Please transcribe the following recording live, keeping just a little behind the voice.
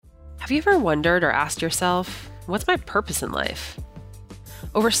Have you ever wondered or asked yourself, what's my purpose in life?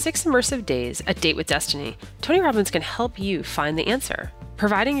 Over 6 immersive days at Date with Destiny, Tony Robbins can help you find the answer,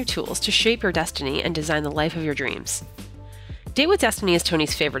 providing you tools to shape your destiny and design the life of your dreams. Date with Destiny is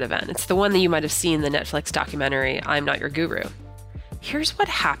Tony's favorite event. It's the one that you might have seen in the Netflix documentary, I'm Not Your Guru. Here's what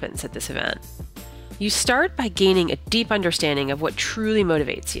happens at this event. You start by gaining a deep understanding of what truly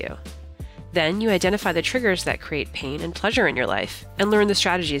motivates you. Then you identify the triggers that create pain and pleasure in your life and learn the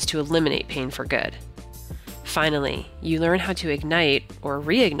strategies to eliminate pain for good. Finally, you learn how to ignite or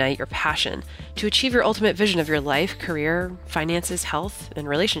reignite your passion to achieve your ultimate vision of your life, career, finances, health, and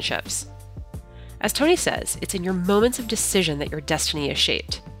relationships. As Tony says, it's in your moments of decision that your destiny is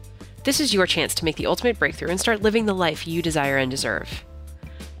shaped. This is your chance to make the ultimate breakthrough and start living the life you desire and deserve.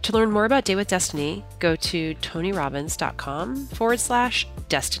 To learn more about Date with Destiny, go to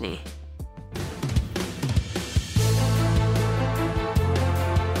tonyrobbins.com/destiny.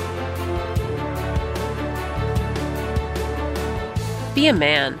 Be a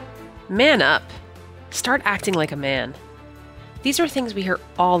man. Man up. Start acting like a man. These are things we hear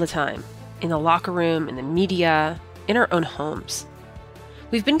all the time, in the locker room, in the media, in our own homes.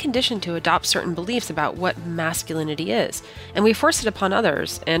 We've been conditioned to adopt certain beliefs about what masculinity is, and we force it upon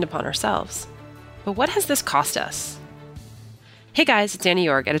others and upon ourselves. But what has this cost us? Hey guys, it's Annie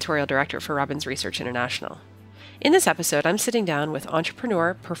York, Editorial Director for Robbins Research International. In this episode, I'm sitting down with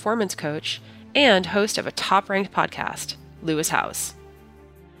entrepreneur, performance coach, and host of a top-ranked podcast, Lewis Howes.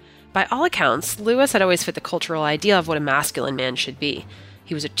 By all accounts, Lewis had always fit the cultural ideal of what a masculine man should be.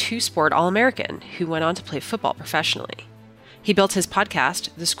 He was a two-sport All-American who went on to play football professionally. He built his podcast,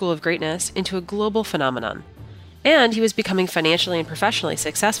 The School of Greatness, into a global phenomenon. And he was becoming financially and professionally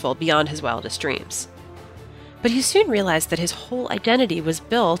successful beyond his wildest dreams. But he soon realized that his whole identity was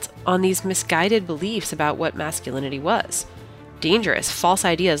built on these misguided beliefs about what masculinity was. Dangerous, false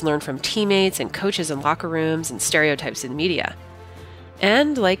ideas learned from teammates and coaches in locker rooms and stereotypes in the media.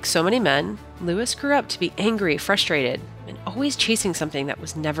 And like so many men, Lewis grew up to be angry, frustrated, and always chasing something that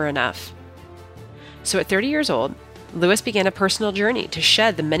was never enough. So at 30 years old, Lewis began a personal journey to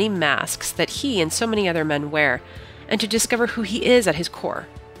shed the many masks that he and so many other men wear, and to discover who he is at his core.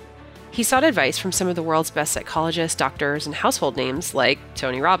 He sought advice from some of the world's best psychologists, doctors, and household names like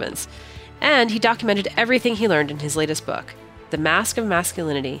Tony Robbins, and he documented everything he learned in his latest book, The Mask of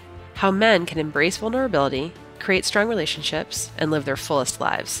Masculinity: How Men Can Embrace Vulnerability, Create Strong Relationships, and Live Their Fullest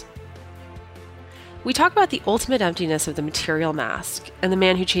Lives. We talk about the ultimate emptiness of the material mask and the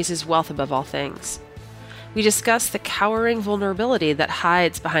man who chases wealth above all things. We discuss the cowering vulnerability that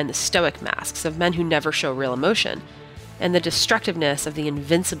hides behind the stoic masks of men who never show real emotion, and the destructiveness of the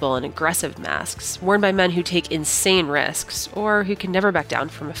invincible and aggressive masks worn by men who take insane risks or who can never back down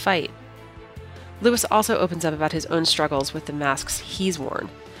from a fight. Lewis also opens up about his own struggles with the masks he's worn,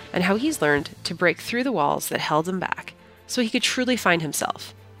 and how he's learned to break through the walls that held him back so he could truly find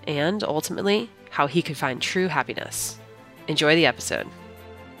himself, and ultimately, how he could find true happiness. Enjoy the episode.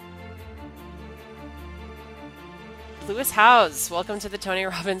 Lewis Howes, welcome to the Tony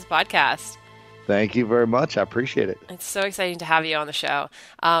Robbins podcast. Thank you very much. I appreciate it. It's so exciting to have you on the show.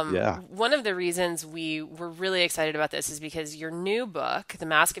 Yeah. One of the reasons we were really excited about this is because your new book, The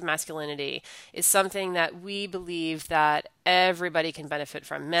Mask of Masculinity, is something that we believe that everybody can benefit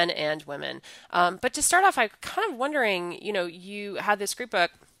from, men and women. But to start off, I'm kind of wondering, you had this great book,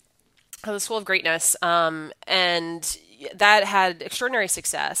 The School of Greatness, and that had extraordinary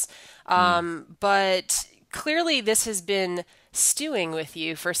success. But clearly this has been stewing with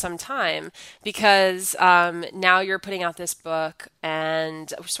you for some time because now you're putting out this book,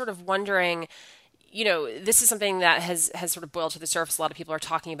 and we're sort of wondering, this is something that has sort of boiled to the surface. A lot of people are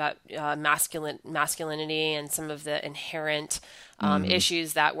talking about masculinity and some of the inherent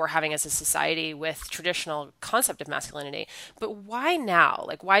issues that we're having as a society with traditional concept of masculinity. But why now?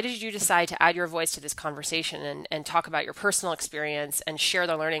 Why did you decide to add your voice to this conversation and talk about your personal experience and share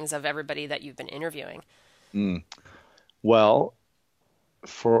the learnings of everybody that you've been interviewing? Well,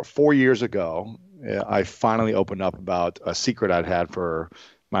 for 4 years ago, I finally opened up about a secret I'd had for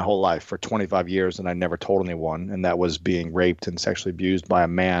my whole life, for 25 years, and I never told anyone, and that was being raped and sexually abused by a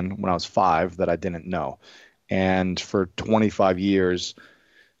man when I was 5 that I didn't know. And for 25 years,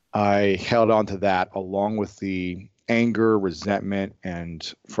 I held on to that along with the anger, resentment,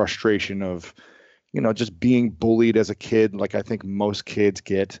 and frustration of, just being bullied as a kid, like I think most kids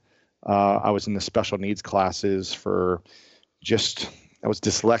get. I was in the special needs classes I was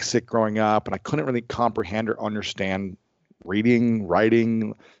dyslexic growing up, and I couldn't really comprehend or understand reading,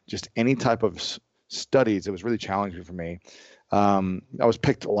 writing, just any type of studies. It was really challenging for me. I was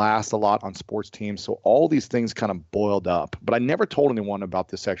picked last a lot on sports teams. So all these things kind of boiled up. But I never told anyone about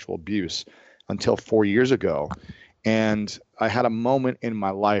the sexual abuse until 4 years ago. And I had a moment in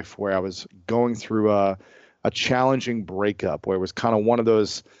my life where I was going through a challenging breakup where it was kind of one of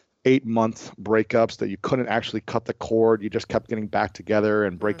those 8-month breakups that you couldn't actually cut the cord. You just kept getting back together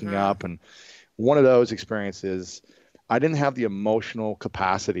and breaking up. And one of those experiences, I didn't have the emotional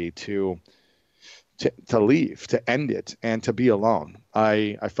capacity to leave, to end it, and to be alone.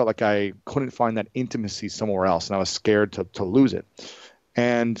 I felt like I couldn't find that intimacy somewhere else, and I was scared to lose it.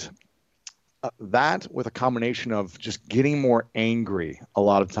 And that, with a combination of just getting more angry a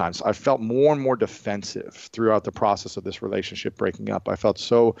lot of times, I felt more and more defensive throughout the process of this relationship breaking up. I felt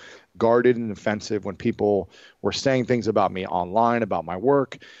so guarded and defensive when people were saying things about me online, about my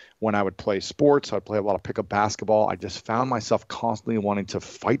work. When I would play sports, I'd play a lot of pickup basketball. I just found myself constantly wanting to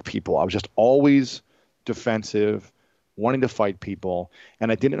fight people. I was just always defensive, wanting to fight people,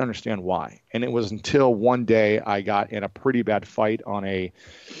 and I didn't understand why. And it was until one day I got in a pretty bad fight on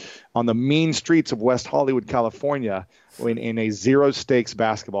the mean streets of West Hollywood, California, in a zero stakes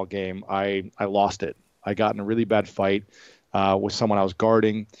basketball game. I lost it. I got in a really bad fight with someone I was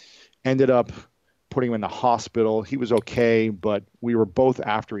guarding, ended up putting him in the hospital. He was okay, but we were both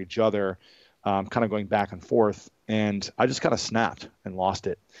after each other, kind of going back and forth. And I just kind of snapped and lost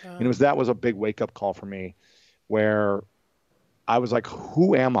it. And that was a big wake up call for me, where I was like,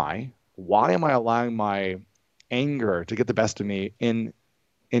 who am I? Why am I allowing my anger to get the best of me in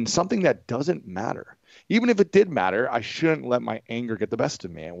something that doesn't matter? Even if it did matter, I shouldn't let my anger get the best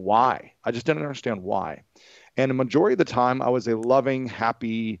of me. And why? I just didn't understand why. And the majority of the time, I was a loving,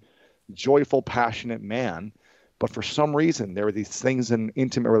 happy, joyful, passionate man. But for some reason, there were these things in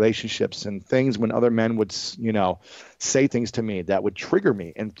intimate relationships and things when other men would, say things to me that would trigger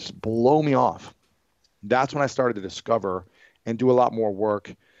me and just blow me off. That's when I started to discover and do a lot more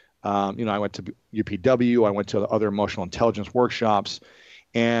work. I went to UPW. I went to other emotional intelligence workshops.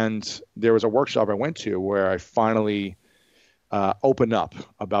 And there was a workshop I went to where I finally opened up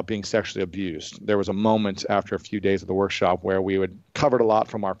about being sexually abused. There was a moment after a few days of the workshop where we had covered a lot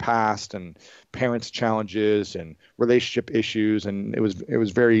from our past and parents' challenges and relationship issues, and it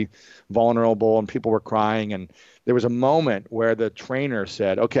was very vulnerable, and people were crying. And there was a moment where the trainer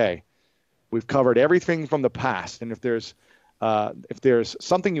said, "Okay, we've covered everything from the past, and if there's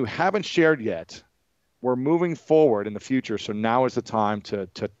something you haven't shared yet, we're moving forward in the future. So now is the time to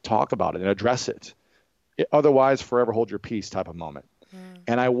talk about it and address it. Otherwise, forever hold your peace," type of moment.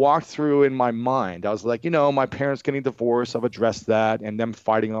 And I walked through in my mind. I was like, my parents getting divorced, I've addressed that, and them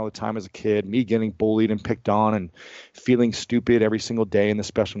fighting all the time as a kid, me getting bullied and picked on and feeling stupid every single day in the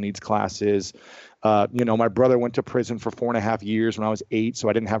special needs classes. My brother went to prison for 4.5 years when I was 8, so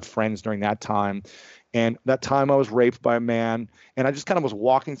I didn't have friends during that time. And that time I was raped by a man, and I just kind of was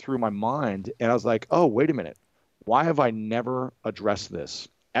walking through my mind, and I was like, oh, wait a minute. Why have I never addressed this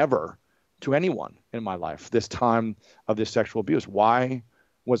ever to anyone in my life, this time of this sexual abuse? Why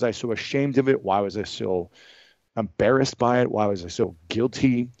was I so ashamed of it? Why was I so embarrassed by it? Why was I so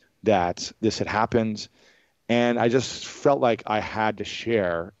guilty that this had happened? And I just felt like I had to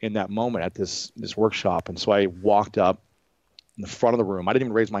share in that moment at this workshop. And so I walked up in the front of the room. I didn't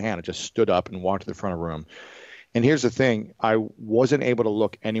even raise my hand. I just stood up and walked to the front of the room. And here's the thing. I wasn't able to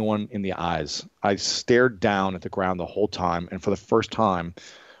look anyone in the eyes. I stared down at the ground the whole time. And for the first time,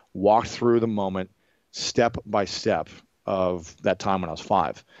 walked through the moment step by step of that time when I was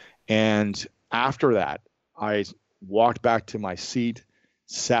 5. And after that, I walked back to my seat,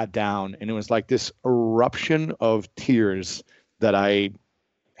 sat down, and it was like this eruption of tears that I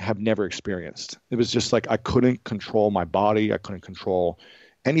have never experienced. It was just like I couldn't control my body. I couldn't control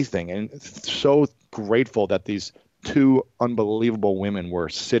anything. And so grateful that these 2 unbelievable women were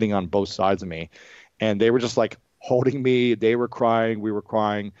sitting on both sides of me. And they were just like holding me. They were crying. We were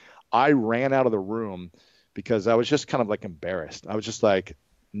crying. I ran out of the room because I was just kind of like embarrassed. I was just like,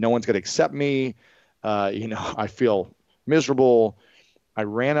 no one's going to accept me. I feel miserable. I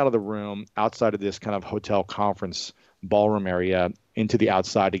ran out of the room outside of this kind of hotel conference ballroom area into the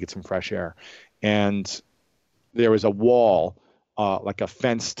outside to get some fresh air. And there was a wall, like a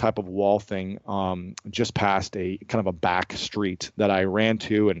fence type of wall thing, just past a kind of a back street that I ran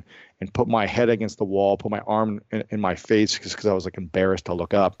to and put my head against the wall, put my arm in my face because I was like embarrassed to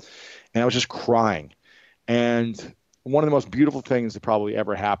look up. And I was just crying. And one of the most beautiful things that probably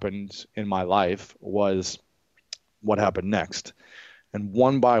ever happened in my life was what happened next. And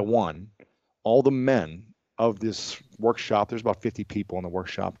one by one, all the men of this workshop, there's about 50 people in the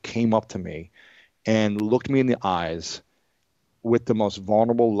workshop, came up to me and looked me in the eyes with the most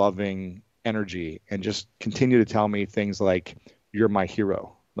vulnerable, loving, energy and just continue to tell me things like, you're my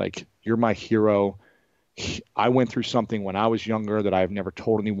hero. Like, you're my hero. I went through something when I was younger that I've never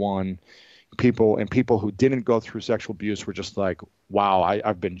told anyone. People who didn't go through sexual abuse were just like, wow,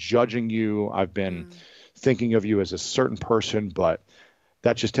 I've been judging you. I've been thinking of you as a certain person, but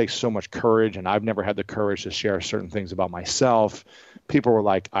that just takes so much courage. And I've never had the courage to share certain things about myself. People were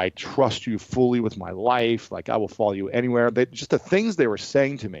like, I trust you fully with my life. Like, I will follow you anywhere. Just the things they were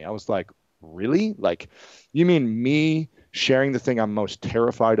saying to me, I was like, really? Like, you mean me sharing the thing I'm most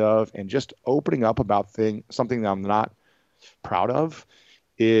terrified of and just opening up about something that I'm not proud of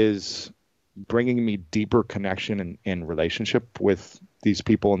is bringing me deeper connection and relationship with these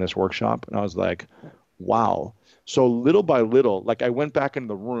people in this workshop? And I was like, wow. So little by little, like, I went back into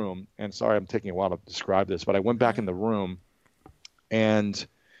the room, and sorry, I'm taking a while to describe this, but I went back in the room, and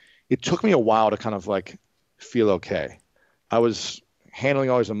it took me a while to kind of like feel okay. I was handling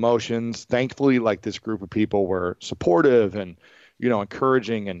all these emotions. Thankfully, like, this group of people were supportive and,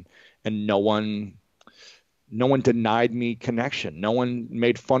 encouraging, and no one denied me connection. No one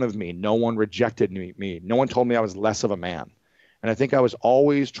made fun of me. No one rejected me. No one told me I was less of a man. And I think I was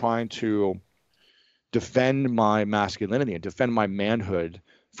always trying to defend my masculinity and defend my manhood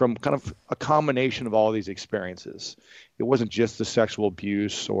from kind of a combination of all these experiences. It wasn't just the sexual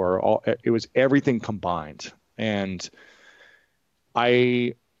abuse it was everything combined. And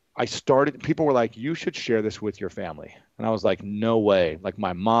I started, people were like, you should share this with your family. And I was like, no way. Like,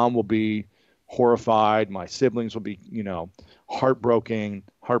 my mom will be horrified. My siblings will be, heartbroken.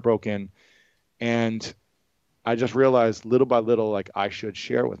 And I just realized little by little, like, I should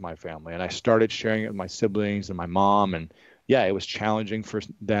share it with my family. And I started sharing it with my siblings and my mom. And yeah, it was challenging for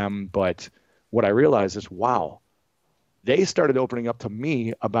them. But what I realized is, wow, they started opening up to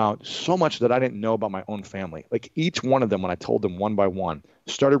me about so much that I didn't know about my own family. Like, each one of them, when I told them one by one,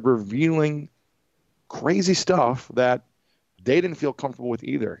 started revealing crazy stuff that they didn't feel comfortable with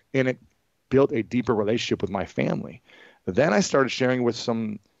either. And it built a deeper relationship with my family. Then I started sharing with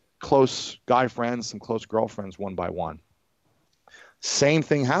some close guy friends, some close girlfriends, one by one. Same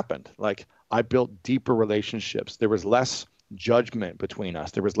thing happened. Like, I built deeper relationships. There was less judgment between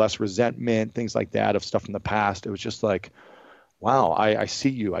us. There was less resentment, things like that, of stuff in the past. It was just like, wow, I see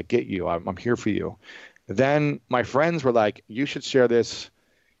you. I get you. I'm here for you. Then my friends were like, you should share this,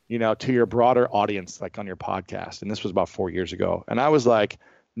 to your broader audience, like on your podcast. And this was about 4 years ago. And I was like,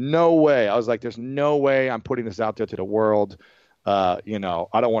 no way. I was like, there's no way I'm putting this out there to the world. I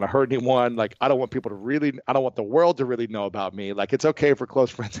don't want to hurt anyone. Like, I don't want the world to really know about me. Like, it's okay for close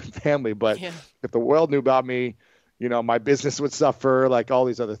friends and family, but if the world knew about me, my business would suffer, like all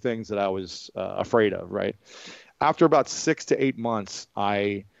these other things that I was afraid of, right? After about 6 to 8 months,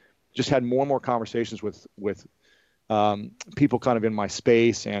 I just had more and more conversations with people kind of in my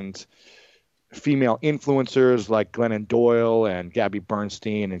space, and female influencers like Glennon Doyle and Gabby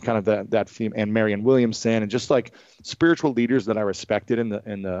Bernstein, and kind of that female, and Marianne Williamson, and just like spiritual leaders that I respected in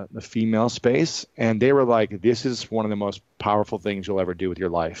the female space. And they were like, this is one of the most powerful things you'll ever do with your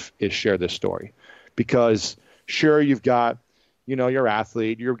life, is share this story. Because sure, you've got, your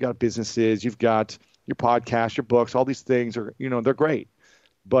athlete, you've got businesses, you've got your podcast, your books, all these things are, they're great.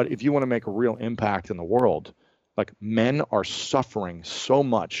 But if you want to make a real impact in the world, like, men are suffering so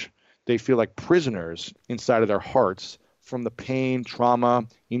much. They feel like prisoners inside of their hearts from the pain, trauma,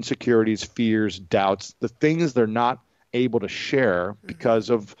 insecurities, fears, doubts, the things they're not able to share because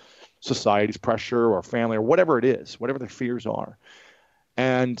of society's pressure or family or whatever it is, whatever their fears are.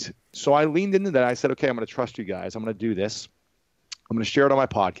 And so I leaned into that. I said, okay, I'm going to trust you guys. I'm going to do this. I'm going to share it on my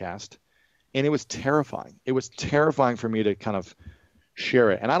podcast. And it was terrifying. It was terrifying for me to kind of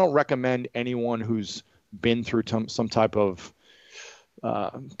share it. And I don't recommend anyone who's been through some type of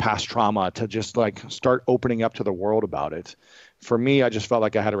past trauma to just like start opening up to the world about it. For me, I just felt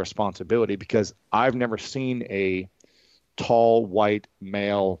like I had a responsibility, because I've never seen a tall, white,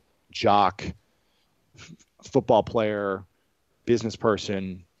 male, jock, football player, business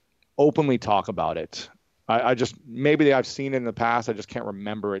person openly talk about it. I just, maybe I've seen it in the past, I just can't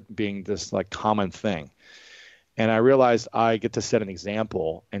remember it being this like common thing. And I realized I get to set an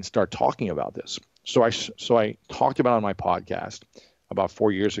example and start talking about this. So I talked about it on my podcast about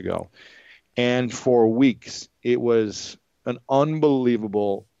 4 years ago. And for weeks, it was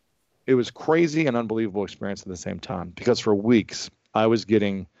crazy and unbelievable experience at the same time. Because for weeks, I was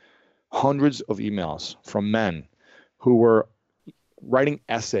getting hundreds of emails from men who were writing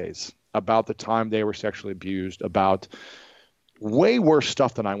essays about the time they were sexually abused, about way worse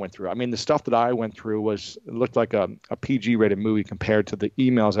stuff than I went through. I mean, the stuff that I went through looked like a PG-rated movie compared to the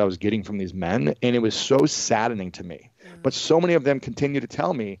emails I was getting from these men. And it was so saddening to me. But so many of them continue to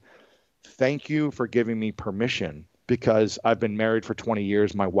tell me, thank you for giving me permission, because I've been married for 20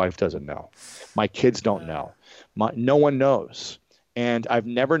 years. My wife doesn't know. My kids don't know. No one knows. And I've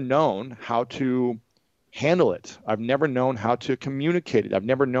never known how to handle it. I've never known how to communicate it. I've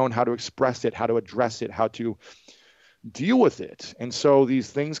never known how to express it, how to address it, how to deal with it. And so these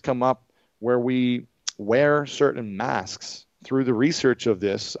things come up where we wear certain masks. Through the research of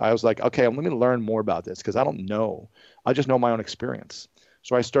this, I was like, okay, let me learn more about this, because I don't know. I just know my own experience.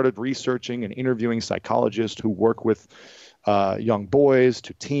 So I started researching and interviewing psychologists who work with young boys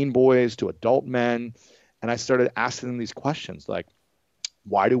to teen boys to adult men. And I started asking them these questions like,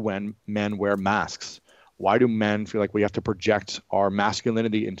 why do men wear masks? Why do men feel like we have to project our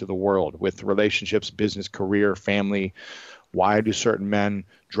masculinity into the world with relationships, business, career, family? Why do certain men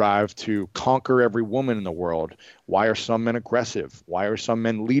drive to conquer every woman in the world? Why are some men aggressive? Why are some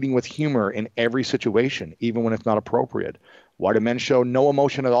men leading with humor in every situation, even when it's not appropriate? Why do men show no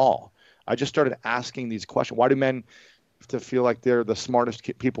emotion at all? I just started asking these questions. Why do men have to feel like they're the smartest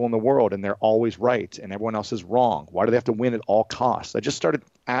people in the world and they're always right and everyone else is wrong? Why do they have to win at all costs? I just started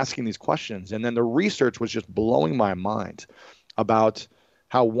asking these questions. And then the research was just blowing my mind about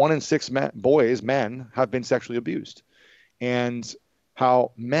how 1 in 6 men have been sexually abused, and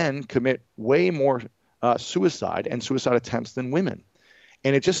how men commit way more suicide and suicide attempts than women.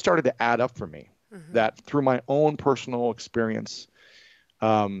 And it just started to add up for me that through my own personal experience,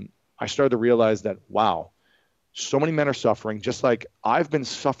 I started to realize that, wow, so many men are suffering, just like I've been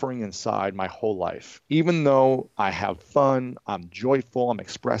suffering inside my whole life. Even though I have fun, I'm joyful, I'm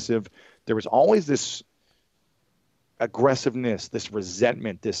expressive, there was always this aggressiveness, this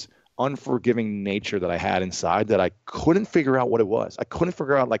resentment, this unforgiving nature that I had inside that I couldn't figure out what it was. I couldn't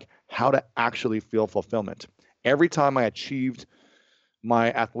figure out like how to actually feel fulfillment. Every time I achieved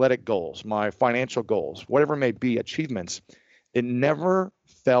my athletic goals, my financial goals, whatever it may be, achievements, it never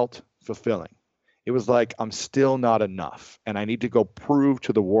felt fulfilling. It was like I'm still not enough, and I need to go prove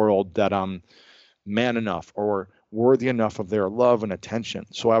to the world that I'm man enough or worthy enough of their love and attention.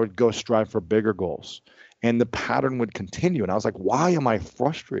 So I would go strive for bigger goals. And the pattern would continue. And I was like, why am I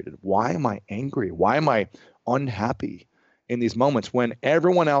frustrated? Why am I angry? Why am I unhappy in these moments when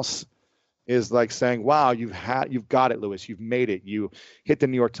everyone else is like saying, wow, you've got it, Lewis. You've made it. You hit the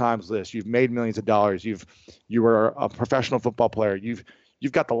New York Times list. You've made millions of dollars. You were a professional football player. You've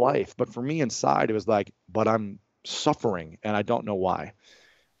got the life. But for me inside, it was like, but I'm suffering and I don't know why.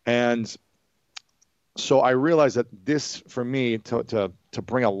 And so I realized that this, for me, to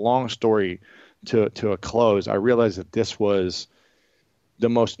bring a long story to a close, I realized that this was the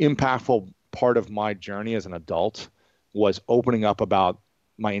most impactful part of my journey as an adult, was opening up about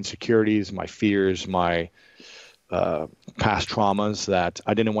my insecurities, my fears, my past traumas that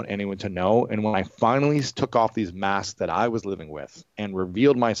I didn't want anyone to know. And when I finally took off these masks that I was living with and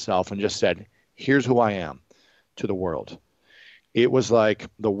revealed myself and just said, here's who I am to the world, it was like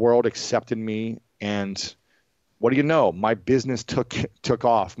the world accepted me. And what do you know? My business took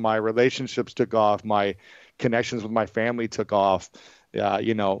off. My relationships took off. My connections with my family took off.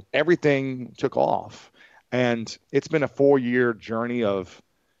 Everything took off. And it's been a 4-year journey of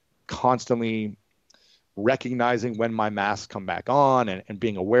constantly recognizing when my masks come back on and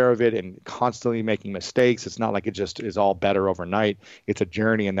being aware of it and constantly making mistakes. It's not like it just is all better overnight. It's a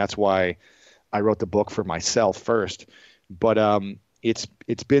journey. And that's why I wrote the book for myself first. But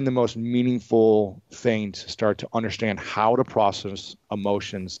it's been the most meaningful thing to start to understand how to process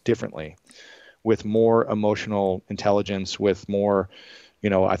emotions differently, with more emotional intelligence, with more,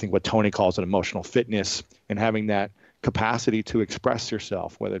 I think what Tony calls it, emotional fitness, and having that capacity to express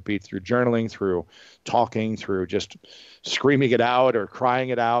yourself, whether it be through journaling, through talking, through just screaming it out or crying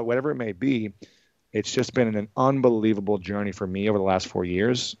it out, whatever it may be. It's just been an unbelievable journey for me over the last 4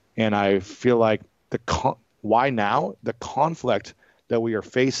 years. And I feel like why now? The conflict that we are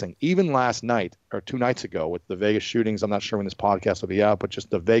facing, even last night or 2 nights ago with the Vegas shootings. I'm not sure when this podcast will be out, but just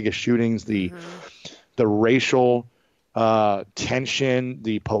the Vegas shootings, the racial tension,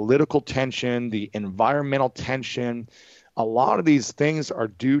 the political tension, the environmental tension. A lot of these things are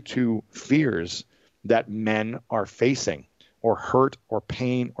due to fears that men are facing, or hurt or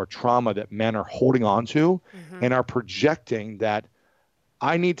pain or trauma that men are holding on to and are projecting that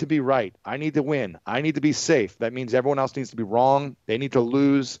I need to be right. I need to win. I need to be safe. That means everyone else needs to be wrong. They need to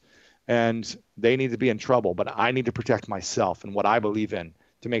lose and they need to be in trouble. But I need to protect myself and what I believe in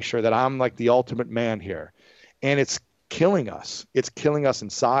to make sure that I'm like the ultimate man here. And it's killing us. It's killing us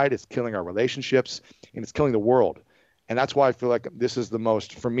inside. It's killing our relationships, and it's killing the world. And that's why I feel like this is the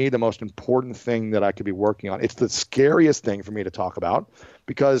most important thing that I could be working on. It's the scariest thing for me to talk about,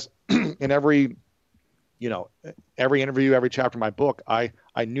 because in every you know, every interview, every chapter of my book, I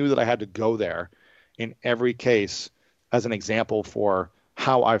knew that I had to go there in every case as an example for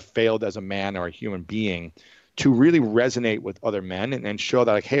how I failed as a man or a human being to really resonate with other men and show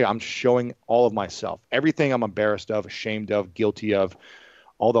that like, hey, I'm showing all of myself, everything I'm embarrassed of, ashamed of, guilty of,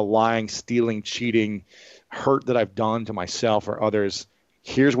 all the lying, stealing, cheating, hurt that I've done to myself or others.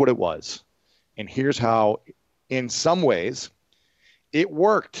 Here's what it was. And here's how, in some ways, it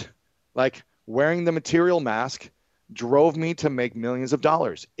worked. Like wearing the material mask drove me to make millions of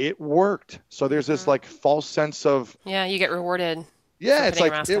dollars. It worked. So there's this Hmm. like false sense of, Yeah, you get rewarded for yeah, it's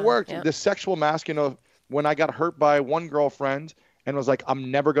putting a like mask it on. worked. Yeah. The sexual mask, when I got hurt by one girlfriend and was like,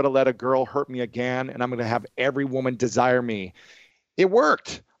 I'm never going to let a girl hurt me again. And I'm going to have every woman desire me. It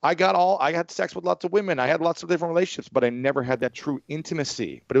worked. I had sex with lots of women. I had lots of different relationships, but I never had that true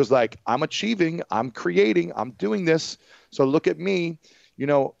intimacy. But it was like, I'm achieving, I'm creating, I'm doing this. So look at me.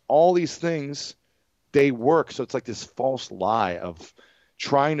 All these things, they work. So it's like this false lie of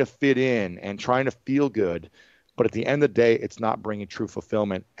trying to fit in and trying to feel good. But at the end of the day, it's not bringing true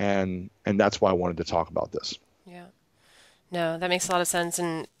fulfillment. And that's why I wanted to talk about this. Yeah. No, that makes a lot of sense.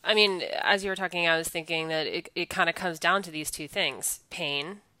 And I mean, as you were talking, I was thinking that it kind of comes down to these two things,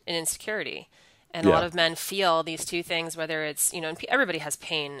 pain and insecurity. And a lot Yeah. of men feel these two things, whether it's, and everybody has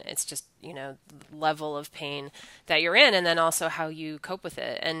pain. It's just, level of pain that you're in, and then also how you cope with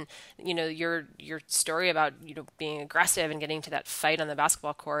it. And, your story about, being aggressive and getting to that fight on the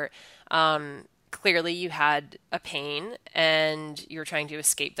basketball court, clearly you had a pain and you're trying to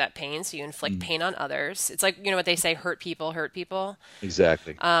escape that pain, so you inflict Mm, pain on others. It's like, what they say, hurt people.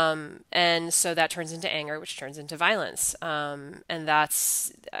 exactly. And so that turns into anger, which turns into violence. And I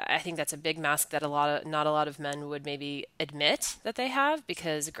think that's a big mask that not a lot of men would maybe admit that they have,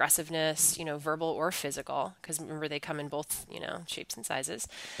 because aggressiveness, verbal or physical, because remember they come in both, shapes and sizes,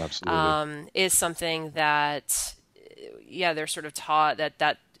 Absolutely. is something that, yeah, they're sort of taught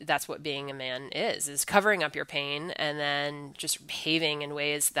that's what being a man is covering up your pain and then just behaving in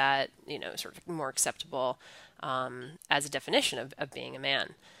ways that, sort of more acceptable, as a definition of being a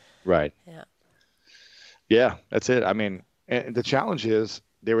man. Right. Yeah. Yeah, that's it. I mean, and the challenge is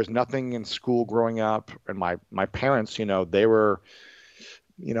there was nothing in school growing up, and my parents, they were,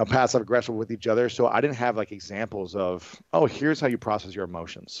 passive aggressive with each other. So I didn't have like examples of, oh, here's how you process your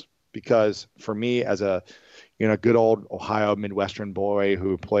emotions. Because for me, as a, good old Ohio Midwestern boy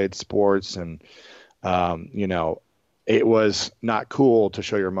who played sports and, it was not cool to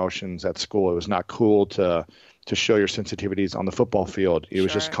show your emotions at school. It was not cool to show your sensitivities on the football field. It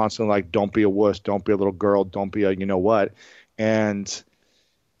was just Sure. constantly like, don't be a wuss, don't be a little girl, don't be a you know what. And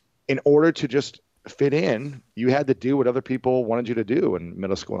in order to just fit in, you had to do what other people wanted you to do in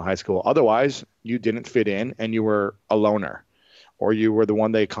middle school and high school. Otherwise, you didn't fit in and you were a loner, or you were the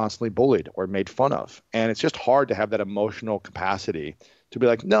one they constantly bullied or made fun of. And it's just hard to have that emotional capacity to be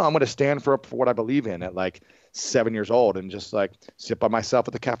like, no, I'm going to stand for what I believe in at like 7 years old and just like sit by myself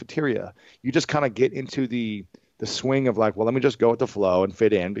at the cafeteria. You just kind of get into the swing of like, well, let me just go with the flow and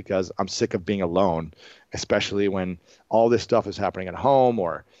fit in because I'm sick of being alone, especially when all this stuff is happening at home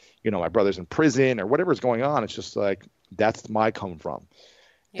or, my brother's in prison or whatever's going on. It's just like, that's my come from.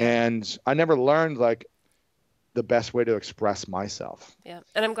 Yeah. And I never learned like the best way to express myself. Yeah.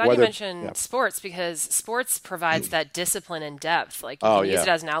 And I'm glad you Whether, yeah. mentioned sports, because sports provides that discipline and depth. Like, you Oh, can use it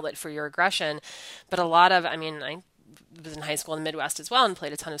yeah. as an outlet for your aggression. But a lot of, I mean, I was in high school in the Midwest as well and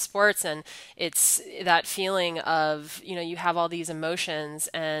played a ton of sports. And it's that feeling of, you have all these emotions.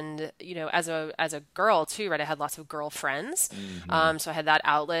 And, as a girl too, right? I had lots of girl friends. Hmm. So I had that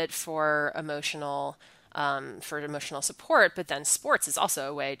outlet for emotional support, but then sports is also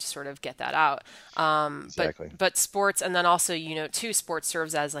a way to sort of get that out. But Exactly. but sports, and then also, too, sports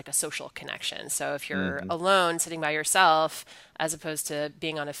serves as like a social connection. So if you're Hmm. alone sitting by yourself, as opposed to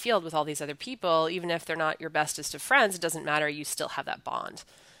being on a field with all these other people, even if they're not your bestest of friends, it doesn't matter. You still have that bond.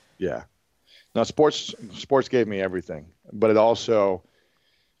 Yeah. Now, sports gave me everything, but it also,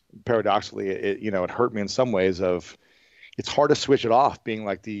 paradoxically, it hurt me in some ways of, it's hard to switch it off being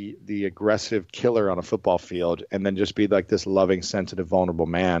like the aggressive killer on a football field and then just be like this loving, sensitive, vulnerable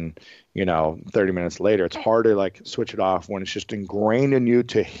man, 30 minutes later. It's hard to like switch it off when it's just ingrained in you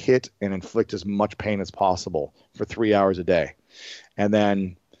to hit and inflict as much pain as possible for 3 hours a day. And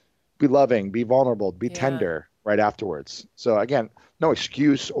then be loving, be vulnerable, be Yeah. tender right afterwards. So again, no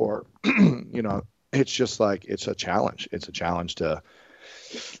excuse or, it's just like, it's a challenge. It's a challenge to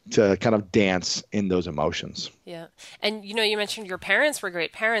kind of dance in those emotions. Yeah. And you mentioned your parents were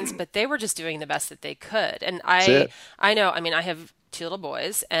great parents, but they were just doing the best that they could. And That's I it. I know, I mean, I have two little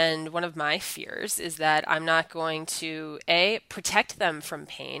boys, and one of my fears is that I'm not going to, A, protect them from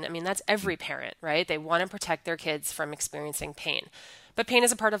pain. I mean, that's every parent, right? They want to protect their kids from experiencing pain. But pain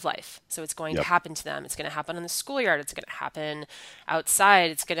is a part of life. So it's going to Yep. happen to them. It's going to happen in the schoolyard. It's going to happen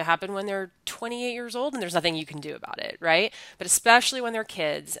outside. It's going to happen when they're 28 years old and there's nothing you can do about it, right? But especially when they're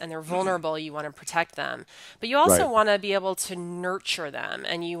kids and they're vulnerable, you want to protect them. But you also Right. want to be able to nurture them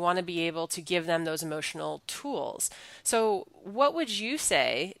and you want to be able to give them those emotional tools. So, what would you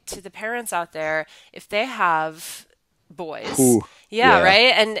say to the parents out there if they have boys? Whew. Yeah, Yeah.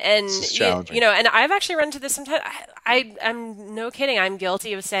 right. This is You challenging. know, and I've actually run into this sometimes. I'm no kidding. I'm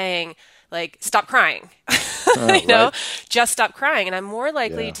guilty of saying like, stop crying, you know, Right. just stop crying. And I'm more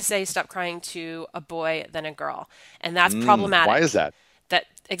likely Yeah. to say stop crying to a boy than a girl, and that's Why is problematic. that? That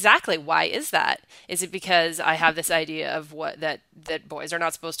exactly. Why is that? Is it because I have this idea of what that boys are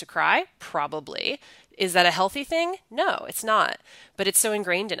not supposed to cry? Probably. Is that a healthy thing? No, it's not. But it's so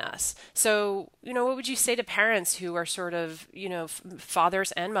ingrained in us. So, you know, what would you say to parents who are sort of, you know,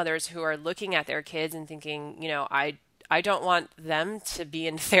 fathers and mothers who are looking at their kids and thinking, you know, I don't want them to be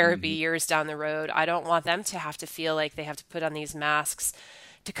in therapy Mhm. years down the road. I don't want them to have to feel like they have to put on these masks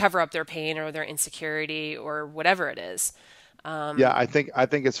to cover up their pain or their insecurity or whatever it is. Yeah, I think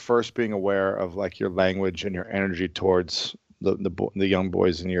it's first being aware of like your language and your energy towards the young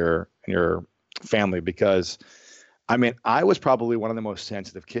boys in your family, because I mean, I was probably one of the most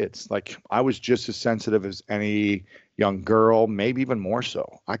sensitive kids. Like I was just as sensitive as any young girl, maybe even more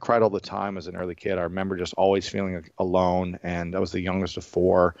so. I cried all the time as an early kid. I remember just always feeling like alone, and I was the youngest of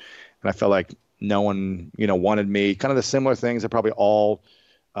four, and I felt like no one, wanted me. Kind of the similar things that probably all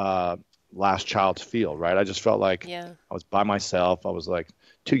uh, last childs feel, right? I just felt like Yeah. I was by myself. I was like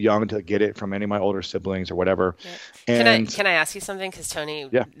too young to get it from any of my older siblings or whatever. Yeah. And Can I ask you something? Because Tony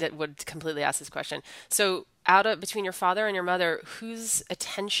yeah, that would completely ask this question. So, out of between your father and your mother, whose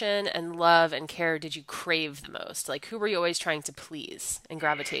attention and love and care did you crave the most? Like, who were you always trying to please and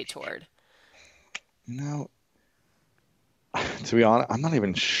gravitate toward? you know, to be honest, I'm not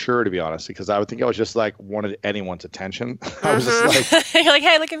even sure, to be honest, because I would think I was just like wanted anyone's attention. I was just like, You're like,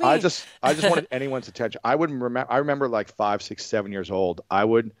 hey, look at I me. just, I just wanted anyone's attention. I wouldn't remember. I remember like 5, 6, 7 years old. I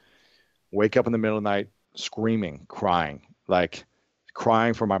would wake up in the middle of the night screaming, crying, like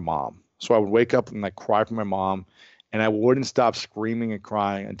crying for my mom. So I would wake up and like cry for my mom, and I wouldn't stop screaming and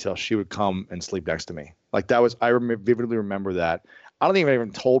crying until she would come and sleep next to me. Like that was, vividly remember that. I don't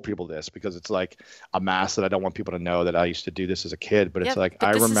even told people this because it's like a mask that I don't want people to know that I used to do this as a kid. But Yeah, it's like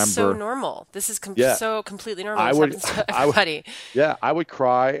I but this is so remember, normal. This is yeah, so completely normal. I This would, happens to I would, everybody. yeah, I would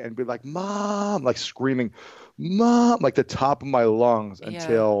cry and be like, "Mom," like screaming, "Mom," like the top of my lungs Yeah.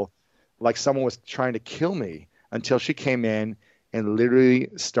 until like someone was trying to kill me, until she came in and literally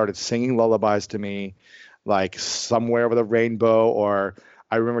started singing lullabies to me, like Somewhere Over the Rainbow, or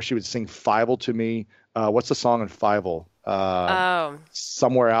I remember she would sing Fievel to me. What's the song in Fievel? Oh,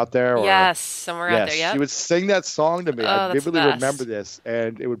 Somewhere Out There, or yes, somewhere out yes, there. she Yep. would sing that song to me. I Oh, that's the vividly remember best. this,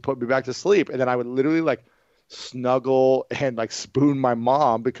 and it would put me back to sleep. And then I would literally like snuggle and like spoon my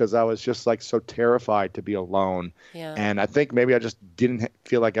mom because I was just like so terrified to be alone. Yeah. And I think maybe I just didn't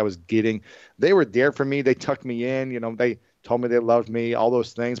feel like I was getting. They were there for me. They tucked me in. They told me they loved me, all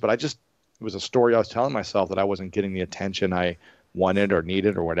those things. But it was a story I was telling myself that I wasn't getting the attention I wanted or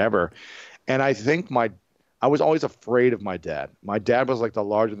needed or whatever. And I think I was always afraid of my dad. My dad was like the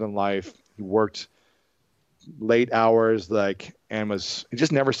larger than life. He worked late hours, like, and he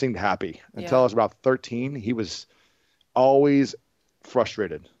just never seemed happy until I Yeah. was about 13. He was always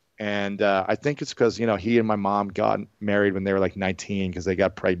frustrated. And I think it's because, he and my mom got married when they were like 19 because they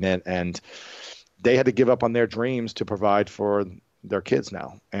got pregnant, and they had to give up on their dreams to provide for their kids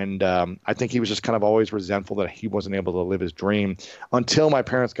now. And I think he was just kind of always resentful that he wasn't able to live his dream until my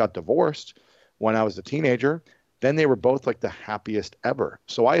parents got divorced when I was a teenager. Then they were both like the happiest ever.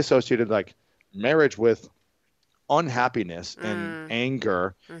 So I associated like marriage with unhappiness and Mm.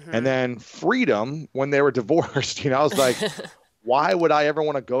 anger, and Mm-hmm. then freedom when they were divorced. I was like, why would I ever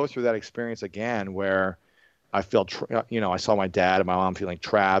want to go through that experience again where I felt, I saw my dad and my mom feeling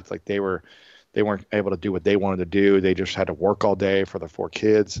trapped, like they weren't able to do what they wanted to do. They just had to work all day for the four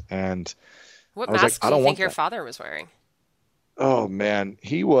kids. And What I was like, mask I do you don't think want your that. father was wearing? Oh man,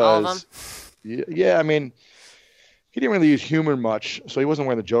 he All of them? was, yeah, I mean, he didn't really use humor much, so he wasn't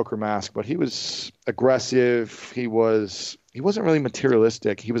wearing the Joker mask, but he was aggressive. He wasn't really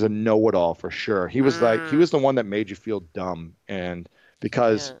materialistic. He was a know-it-all for sure. He Mm. was the one that made you feel dumb, and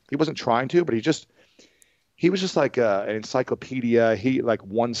because Yeah. he wasn't trying to, but he was just like an encyclopedia. He like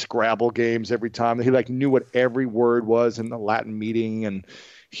won Scrabble games every time. He like knew what every word was in the Latin meeting, and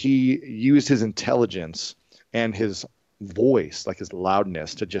he used his intelligence and his voice, like his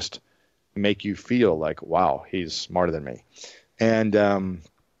loudness to just make you feel like, wow, he's smarter than me. And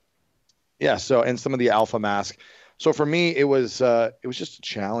yeah, so and some of the alpha mask. So for me, it was just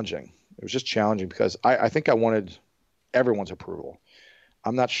challenging. It was just challenging because I think I wanted everyone's approval.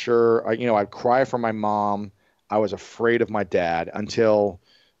 I'm not sure. I'd cry for my mom. I was afraid of my dad until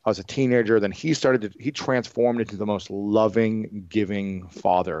I was a teenager. Then he transformed into the most loving, giving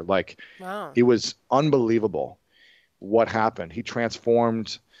father. Like Wow. it was unbelievable what happened. He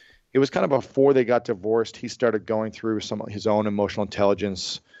transformed. It was kind of before they got divorced. He started going through some of his own emotional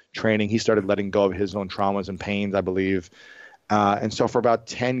intelligence training. He started letting go of his own traumas and pains, I believe. And so for about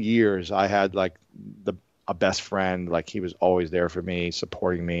 10 years, I had like a best friend. Like he was always there for me,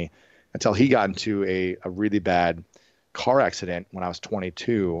 supporting me until he got into a really bad car accident when I was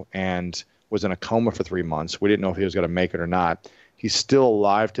 22 and was in a coma for 3 months. We didn't know if he was going to make it or not. He's still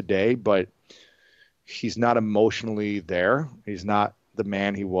alive today, but he's not emotionally there. He's not the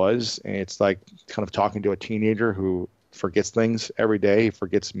man he was. And it's like kind of talking to a teenager who forgets things every day. He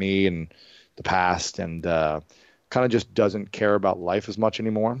forgets me and the past and kind of just doesn't care about life as much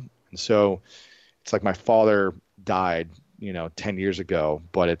anymore. And so it's like my father died, 10 years ago,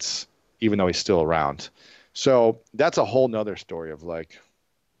 but it's even though he's still around. So that's a whole nother story of like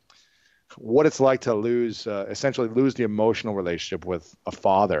what it's like to essentially lose the emotional relationship with a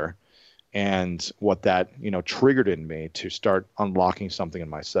father and what that, triggered in me to start unlocking something in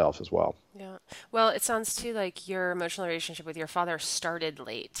myself as well. Yeah. Well, it sounds too like your emotional relationship with your father started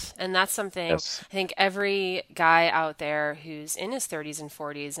late. And that's something Yes. I think every guy out there who's in his 30s and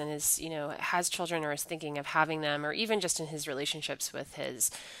 40s and is, has children or is thinking of having them, or even just in his relationships with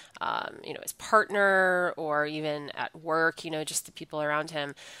his, his partner or even at work, just the people around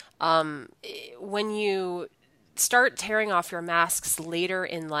him. When you start tearing off your masks later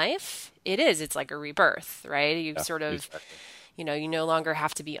in life, it's like a rebirth, right? You Yeah, sort of exactly. you no longer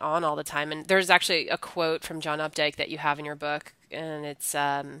have to be on all the time. And there's actually a quote from John Updike that you have in your book, and it's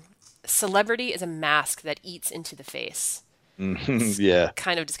celebrity is a mask that eats into the face. It's Yeah.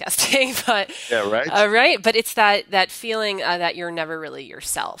 kind of disgusting, but Yeah. Right. right. But it's that feeling that you're never really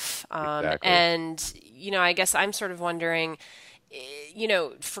yourself. Exactly. And I guess I'm sort of wondering,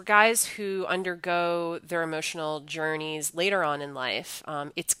 for guys who undergo their emotional journeys later on in life,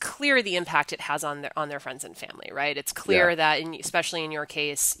 it's clear the impact it has on their friends and family, right? It's Yeah. clear that, especially in your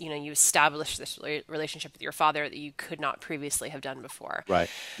case, you established this relationship with your father that you could not previously have done before. Right.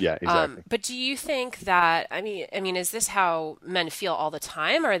 Yeah. Exactly. But do you think that, is this how men feel all the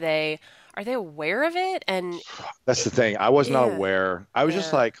time? Are they aware of it? And That's the thing. I was not yeah, aware. I was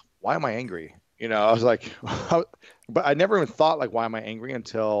just yeah. like, why am I angry? I was like, but I never even thought like, why am I angry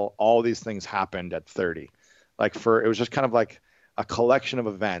until all these things happened at 30. It was just kind of like a collection of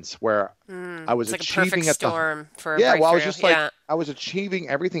events where I was It's like a perfect achieving storm for a yeah, well, I was breakthrough. just like, Yeah. I was achieving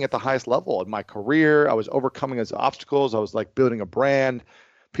everything at the highest level in my career. I was overcoming those obstacles. I was like building a brand.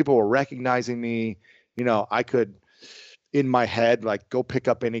 People were recognizing me. I could in my head, like go pick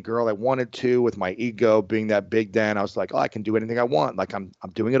up any girl I wanted to with my ego being that big then. I was like, oh, I can do anything I want. Like I'm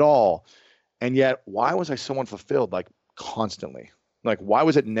doing it all. And yet, why was I so unfulfilled like constantly? Like, why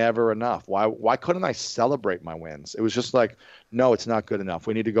was it never enough? Why couldn't I celebrate my wins? It was just like, no, it's not good enough.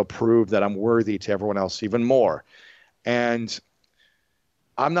 We need to go prove that I'm worthy to everyone else even more. And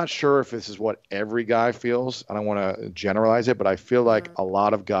I'm not sure if this is what every guy feels. I don't want to generalize it, but I feel like Mm. a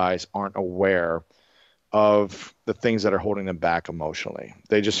lot of guys aren't aware of the things that are holding them back emotionally.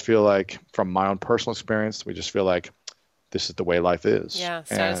 They just feel like, from my own personal experience, we just feel like this is the way life is. Yeah,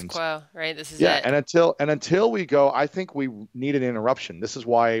 status And quo, right? This is yeah, it. and until we go, I think we need an interruption. This is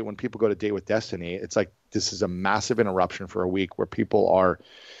why when people go to Date with Destiny, it's like this is a massive interruption for a week where people are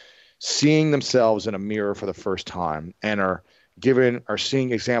seeing themselves in a mirror for the first time and are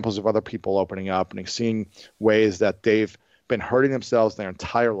seeing examples of other people opening up and seeing ways that they've been hurting themselves their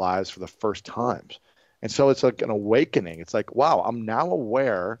entire lives for the first times. And so it's like an awakening. It's like, wow, I'm now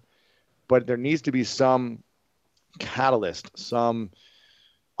aware, but there needs to be some catalyst, some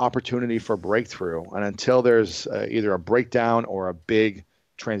opportunity for breakthrough. And until there's either a breakdown or a big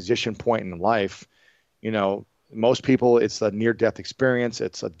transition point in life, most people, it's a near death experience.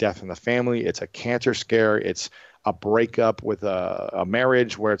 It's a death in the family. It's a cancer scare. It's a breakup with a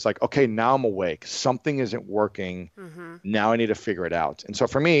marriage where it's like, okay, now I'm awake. Something isn't working. Hmm. Now I need to figure it out. And so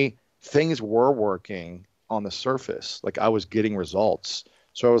for me, things were working on the surface. Like I was getting results.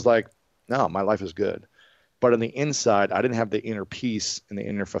 So I was like, no, my life is good. But on the inside, I didn't have the inner peace and the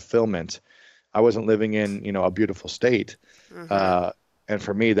inner fulfillment. I wasn't living in, a beautiful state. Hmm. Uh, and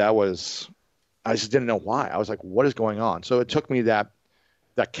for me, I just didn't know why. I was like, what is going on? So it took me that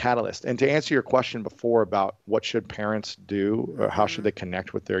that catalyst. And to answer your question before about what should parents do or how should Mm-hmm. they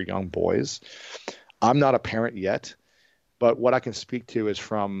connect with their young boys, I'm not a parent yet, but what I can speak to is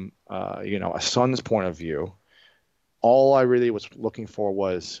from a son's point of view. All I really was looking for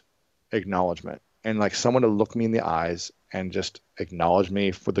was acknowledgement and like someone to look me in the eyes and just acknowledge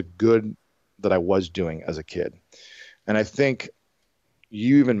me for the good that I was doing as a kid. And I think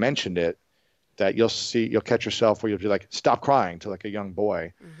you even mentioned it that you'll catch yourself where you'll be like, stop crying to like a young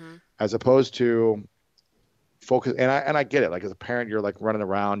boy, Mm-hmm. as opposed to focus. And I get it. Like as a parent, you're like running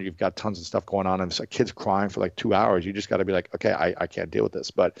around, you've got tons of stuff going on, and a kid's crying for like 2 hours. You just got to be like, okay, I can't deal with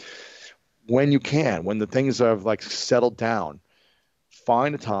this. But when you can, when the things have like settled down,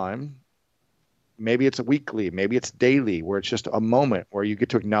 find a time. Maybe it's a weekly, maybe it's daily, where it's just a moment where you get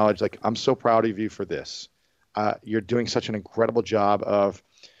to acknowledge, like, I'm so proud of you for this. You're doing such an incredible job of,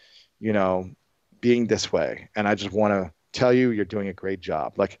 you know, being this way. And I just want to tell you, you're doing a great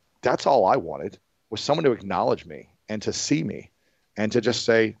job. Like, that's all I wanted was someone to acknowledge me and to see me and to just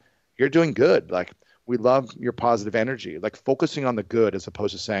say, you're doing good. Like, we love your positive energy, like focusing on the good as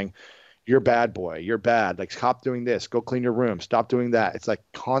opposed to saying, you're a bad boy, you're bad. Like, stop doing this, go clean your room, stop doing that. It's like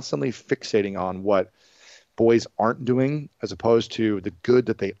constantly fixating on what boys aren't doing as opposed to the good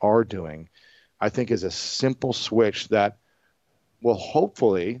that they are doing, I think is a simple switch that will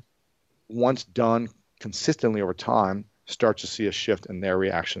hopefully, once done consistently over time, start to see a shift in their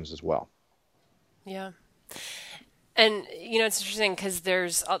reactions as well. Yeah. And it's interesting because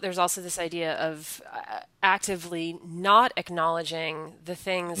there's also this idea of actively not acknowledging the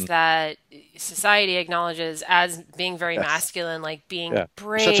things Mm. that society acknowledges as being very Yes. masculine, like being Yeah.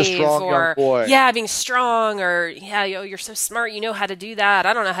 You're such a brave strong young or boy. yeah, being strong or yeah, you're so smart, you know how to do that.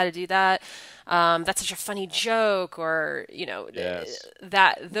 I don't know how to do that. That's such a funny joke, or Yes.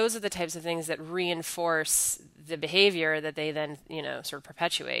 that those are the types of things that reinforce the behavior that they then sort of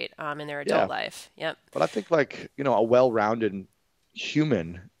perpetuate in their adult Yeah. life. Yep. But I think like, a well-rounded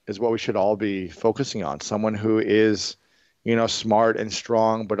human is what we should all be focusing on. Someone who is, smart and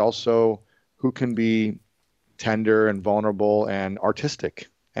strong, but also who can be tender and vulnerable and artistic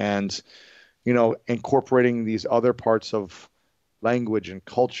and, incorporating these other parts of language and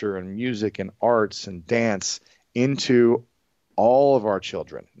culture and music and arts and dance into all of our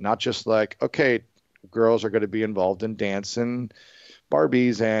children, not just like, okay, girls are going to be involved in dance and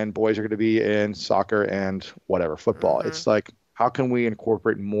Barbies and boys are going to be in soccer and whatever, football. Hmm. It's like, how can we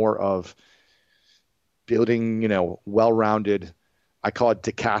incorporate more of building, well-rounded, I call it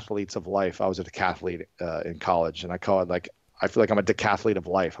decathletes of life. I was a decathlete in college, and I call it like, I feel like I'm a decathlete of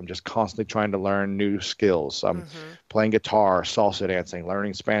life. I'm just constantly trying to learn new skills. I'm Hmm. playing guitar, salsa dancing,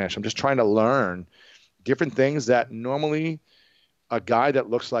 learning Spanish. I'm just trying to learn different things that normally a guy that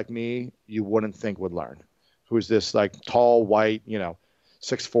looks like me, you wouldn't think would learn. Who's this like tall, white,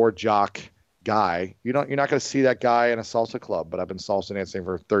 6'4" jock guy. You're not going to see that guy in a salsa club, but I've been salsa dancing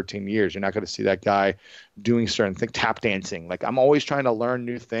for 13 years. You're not going to see that guy doing certain things, tap dancing. Like I'm always trying to learn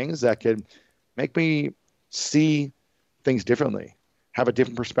new things that could make me see things differently, have a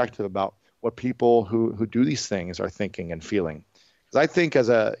different perspective about what people who do these things are thinking and feeling. Because I think as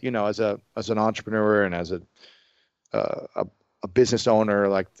an entrepreneur and as a business owner,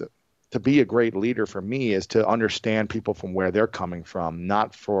 like to be a great leader for me is to understand people from where they're coming from,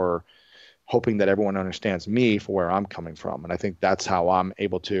 not for hoping that everyone understands me for where I'm coming from. And I think that's how I'm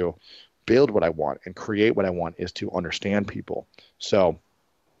able to build what I want and create what I want is to understand people. So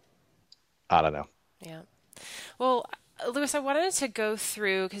I don't know. Yeah. Well, Lewis, I wanted to go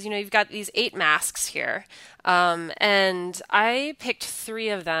through because you've got these 8 masks here, and I picked 3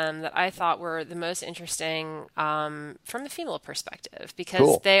 of them that I thought were the most interesting from the female perspective because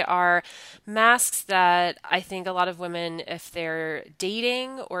Cool. they are masks that I think a lot of women, if they're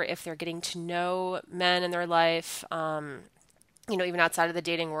dating or if they're getting to know men in their life, even outside of the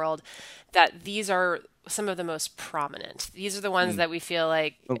dating world, that these are some of the most prominent. These are the ones Mm. that we feel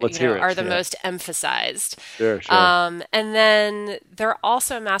like, Well, let's hear are it. the Yeah. most emphasized. Sure. Sure. And then there are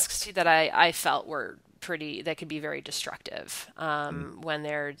also masks too that I felt were that could be very destructive Mm. when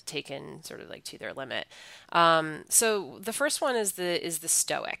they're taken sort of like to their limit. So the first one is the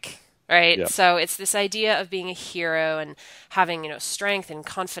Stoic. Right. Yeah. So it's this idea of being a hero and having, strength and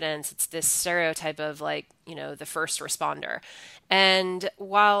confidence. It's this stereotype of like, the first responder. And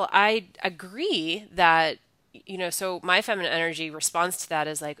while I agree that, so my feminine energy response to that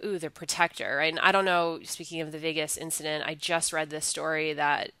is like, ooh, the protector, right? And I don't know, speaking of the Vegas incident, I just read this story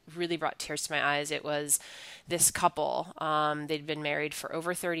that really brought tears to my eyes. It was this couple. They'd been married for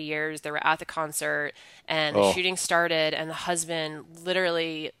over 30 years. They were at the concert and the Oh. shooting started and the husband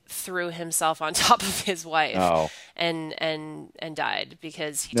literally threw himself on top of his wife No. and died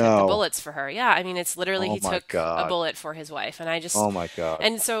because he took the No. bullets for her. Yeah, I mean, it's literally Oh he my took a God. bullet for his wife, and I just Oh my God.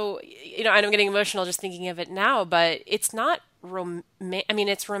 and so and I'm getting emotional just thinking of it now, but it's not I mean,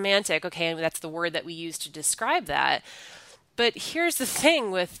 it's romantic, okay, and that's the word that we use to describe that. But here's the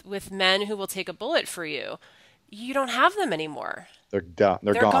thing with men who will take a bullet for you. You don't have them anymore. They're done.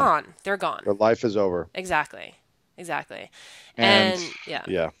 They're They're gone. gone. They're gone. Their life is over. Exactly. Exactly. And And yeah.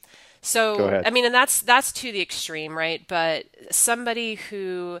 yeah, go So, ahead. I mean, and that's to the extreme, right? But somebody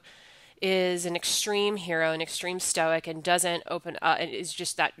who is an extreme hero, an extreme stoic, and doesn't open up, and is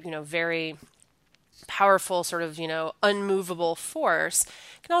just that, very powerful, sort of, unmovable force,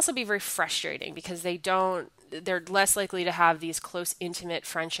 can also be very frustrating because they're less likely to have these close, intimate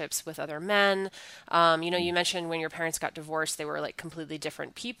friendships with other men. You mentioned when your parents got divorced, they were like completely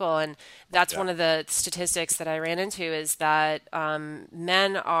different people. And that's Yeah. one of the statistics that I ran into is that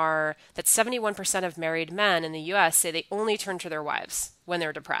that 71% of married men in the US say they only turn to their wives when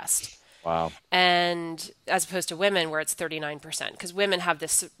they're depressed, Wow. and as opposed to women where it's 39%, because women have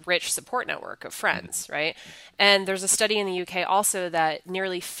this rich support network of friends, right? And there's a study in the UK also that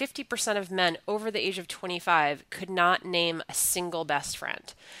nearly 50% of men over the age of 25 could not name a single best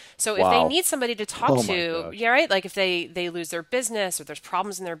friend. So if they Wow. need somebody to talk Oh my to, gosh. yeah, right, like if they lose their business or there's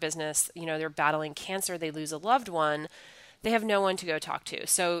problems in their business, they're battling cancer, they lose a loved one, they have no one to go talk to.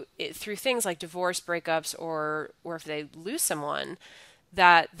 So through things like divorce, breakups, or if they lose someone,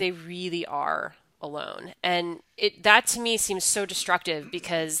 that they really are alone. And that to me seems so destructive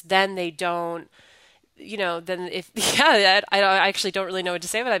because then they don't, then if, yeah, I actually don't really know what to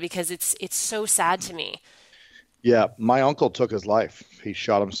say about that because it's so sad to me. Yeah, my uncle took his life. He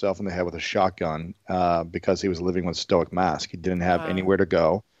shot himself in the head with a shotgun because he was living with Stoic mask. He didn't have Wow. anywhere to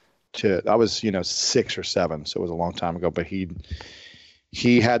go. I was, 6 or 7, so it was a long time ago. But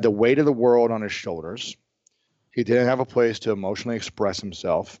he had the weight of the world on his shoulders. He didn't have a place to emotionally express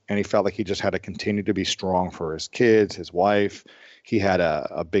himself, and he felt like he just had to continue to be strong for his kids, his wife. He had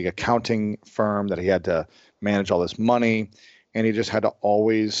a big accounting firm that he had to manage all this money, and he just had to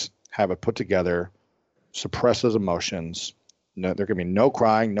always have it put together, suppress his emotions. No, there could be no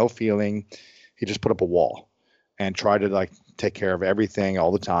crying, no feeling. He just put up a wall and tried to like take care of everything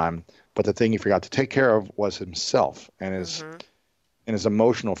all the time. But the thing he forgot to take care of was himself and Hmm. his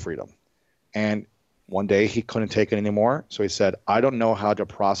emotional freedom. And one day he couldn't take it anymore. So he said, I don't know how to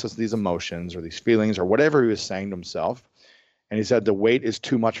process these emotions or these feelings or whatever he was saying to himself. And he said, the weight is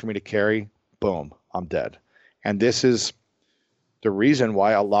too much for me to carry. Boom, I'm dead. And this is the reason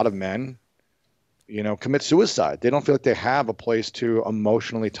why a lot of men, commit suicide. They don't feel like they have a place to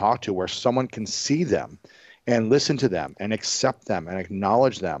emotionally talk to where someone can see them and listen to them and accept them and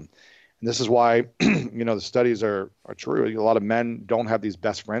acknowledge them. And this is why, the studies are true. A lot of men don't have these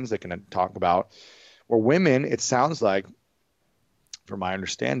best friends they can talk about. Or women, it sounds like, from my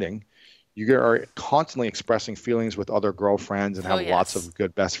understanding, you are constantly expressing feelings with other girlfriends and Oh, have lots yes. of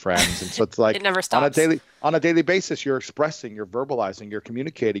good best friends. And so it's It like never on a stops. daily basis, you're expressing, you're verbalizing, you're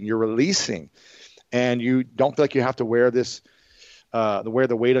communicating, you're releasing, and you don't feel like you have to wear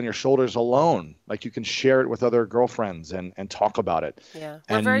the weight on your shoulders alone. Like you can share it with other girlfriends and talk about it. Yeah,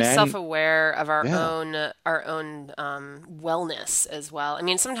 we're And very men, self-aware of yeah, our own wellness as well. I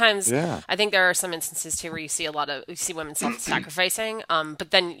mean, sometimes yeah, I think there are some instances too where you see women self-sacrificing.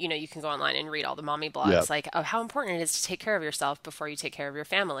 But then you can go online and read all the mommy yeah, blogs like oh how important it is to take care of yourself before you take care of your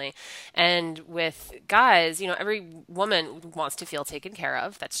family. And with guys, every woman wants to feel taken care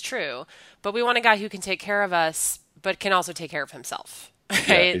of. That's true, but we want a guy who can take care of us, but can also take care of himself.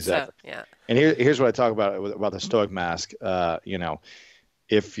 yeah, Right? So exactly. yeah. And here's what I talk about the Stoic mask.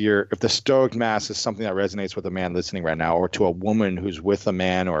 If the Stoic mask is something that resonates with a man listening right now, or to a woman who's with a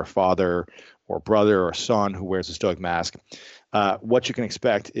man or a father or brother or son who wears a Stoic mask, what you can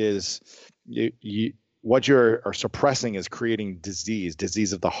expect is what you're are suppressing is creating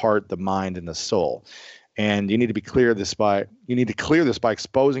disease of the heart, the mind, and the soul. And you need to clear this by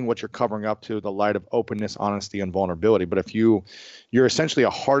exposing what you're covering up to the light of openness, honesty, and vulnerability. But if you're essentially a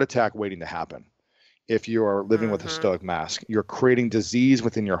heart attack waiting to happen. If you are living with a Hmm. Stoic mask, you're creating disease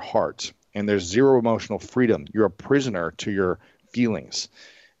within your heart, and there's zero emotional freedom. You're a prisoner to your feelings.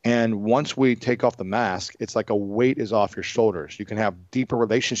 And once we take off the mask, it's like a weight is off your shoulders. You can have deeper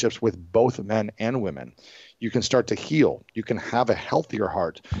relationships with both men and women. You can start to heal. You can have a healthier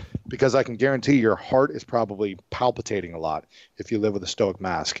heart because I can guarantee your heart is probably palpitating a lot if you live with a Stoic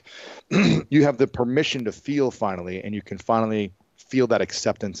mask. You have the permission to feel finally, and you can finally feel that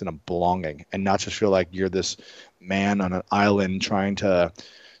acceptance and a belonging and not just feel like you're this man on an island trying to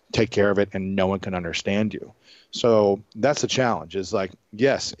take care of it and no one can understand you. So that's the challenge is like,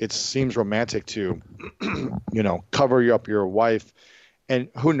 yes, it seems romantic to, cover up your wife, and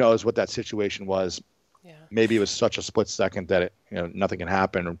who knows what that situation was. Yeah. Maybe it was such a split second that nothing can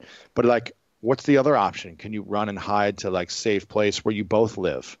happen. But like, what's the other option? Can you run and hide to like safe place where you both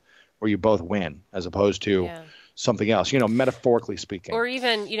live, where you both win, as opposed to Yeah. something else, metaphorically speaking. Or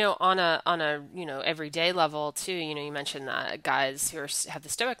even, on a, everyday level too, you mentioned that guys who have the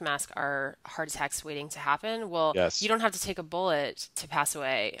Stoic mask are heart attacks waiting to happen. Well, you Yes. don't have to take a bullet to pass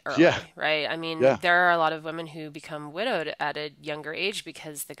away Yeah. early, right? I mean, Yeah. there are a lot of women who become widowed at a younger age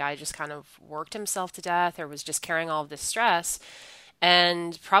because the guy just kind of worked himself to death or was just carrying all of this stress.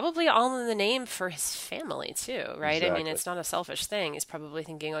 And probably all in the name for his family too, right? I mean, Exactly. it's not a selfish thing. He's probably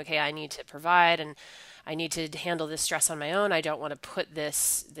thinking, okay, I need to provide and I need to handle this stress on my own. I don't want to put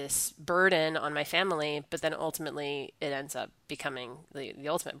this burden on my family, but then ultimately it ends up becoming the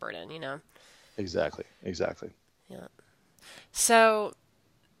ultimate burden, you know? Exactly. Exactly. Yeah. So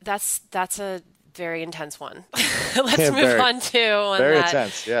that's a very intense one. Let's Yeah, move very, on to one very that,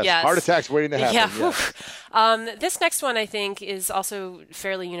 intense. Yes. Heart yes. attacks waiting to Yeah. happen. Whew. Yes. This next one I think is also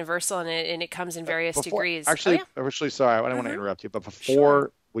fairly universal and it comes in various Before, degrees. Oh actually, yeah. actually, sorry, I don't want to Mm-hmm. interrupt you, but Sure.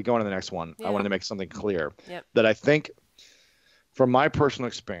 before we go on to the next one, I Yeah. wanted to make something clear Yep. that I think, from my personal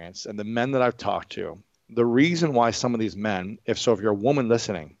experience and the men that I've talked to, the reason why some of these men, if you're a woman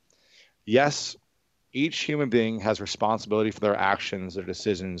listening, yes, each human being has responsibility for their actions, their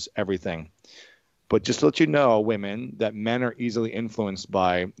decisions, everything. But just to let you know, women, that men are easily influenced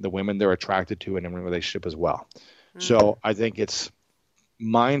by the women they're attracted to in a relationship as well. Mm. So I think it's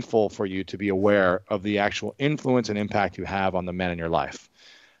mindful for you to be aware of the actual influence and impact you have on the men in your life.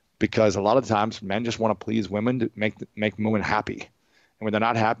 Because a lot of times men just want to please women to make women happy. And when they're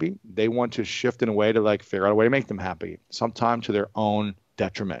not happy, they want to shift in a way to like figure out a way to make them happy, sometimes to their own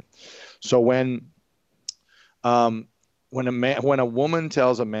detriment. So um, when a woman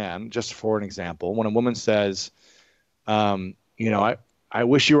tells a man, just for an example, when a woman says, I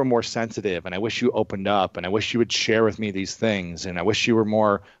wish you were more sensitive and I wish you opened up and I wish you would share with me these things and I wish you were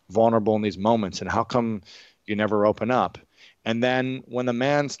more vulnerable in these moments and how come you never open up? And then when the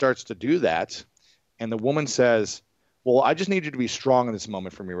man starts to do that and the woman says, well, I just need you to be strong in this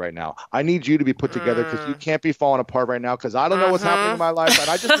moment for me right now. I need you to be put together because you Mm. can't be falling apart right now because I don't know what's happening in Mm-hmm. my life. And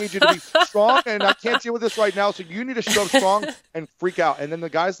I just need you to be strong and I can't deal with this right now. So you need to show up strong and freak out. And then the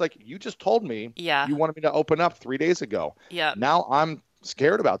guy's like, you just told me Yeah. you wanted me to open up 3 days ago. Yep. Now I'm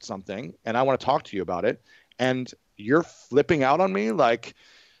scared about something and I want to talk to you about it. And you're flipping out on me like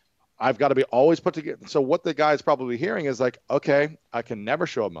I've got to be always put together. So what the guy's probably hearing is like, okay, I can never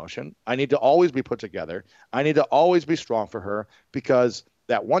show emotion. I need to always be put together. I need to always be strong for her because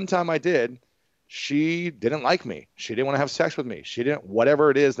that one time I did, she didn't like me. She didn't want to have sex with me. She didn't,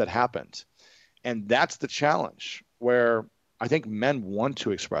 whatever it is that happened. And that's the challenge where I think men want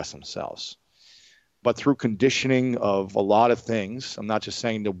to express themselves. But through conditioning of a lot of things, I'm not just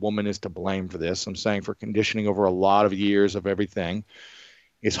saying the woman is to blame for this. I'm saying for conditioning over a lot of years of everything,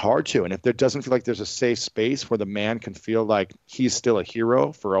 it's hard to. And if there doesn't feel like there's a safe space where the man can feel like he's still a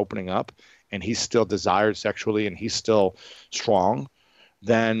hero for opening up and he's still desired sexually and he's still strong,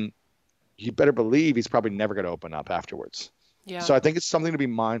 then you better believe he's probably never going to open up afterwards. Yeah. So I think it's something to be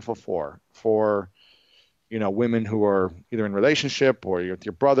mindful for women who are either in relationship or you're with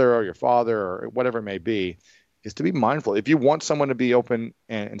your brother or your father or whatever it may be, is to be mindful. If you want someone to be open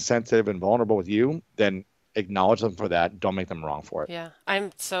and sensitive and vulnerable with you, then acknowledge them for that. Don't make them wrong for it. Yeah.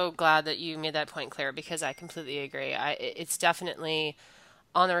 I'm so glad that you made that point clear because I completely agree. It's definitely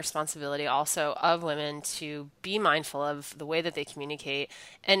on the responsibility also of women to be mindful of the way that they communicate.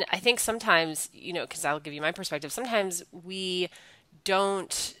 And I think sometimes, because I'll give you my perspective, sometimes if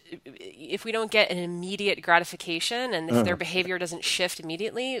we don't get an immediate gratification and if their behavior doesn't shift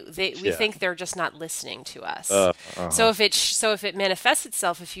immediately, we Yeah. think they're just not listening to us. Uh-huh. So if it manifests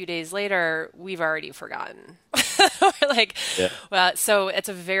itself a few days later, we've already forgotten. We're like, Yeah. well, so it's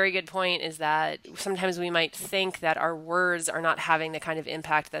a very good point is that sometimes we might think that our words are not having the kind of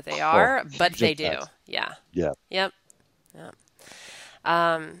impact that they Oh, are, but huge they do. impact. Yeah. Yeah. Yep. Yep.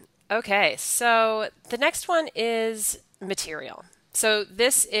 Okay, so the next one is material. So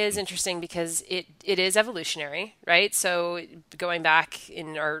this is interesting because it is evolutionary, right? So going back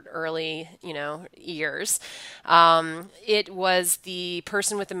in our early, years, it was the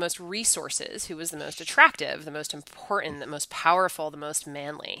person with the most resources who was the most attractive, the most important, the most powerful, the most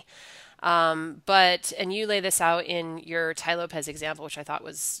manly. And you lay this out in your Ty Lopez example, which I thought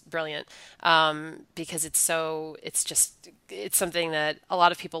was brilliant, because it's something that a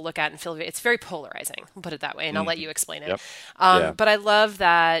lot of people look at and feel it's very polarizing. We'll put it that way, and I'll let Mhm. you explain it. Yep. Yeah. But I love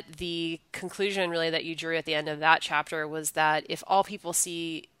that the conclusion really that you drew at the end of that chapter was that if all people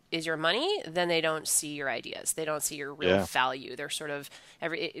see is your money, then they don't see your ideas. They don't see your real Yeah. value. They're sort of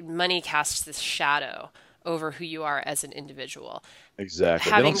money casts this shadow over who you are as an individual.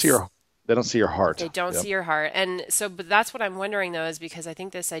 Exactly. Having They don't see your They heart. don't Yep. see your heart. And so, but that's what I'm wondering though, is because I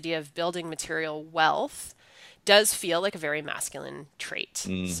think this idea of building material wealth does feel like a very masculine trait.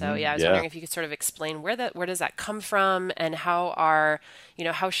 So yeah, I was Yeah. wondering if you could sort of explain where does that come from and how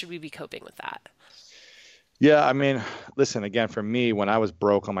should we be coping with that? Yeah. I mean, listen, again, for me, when I was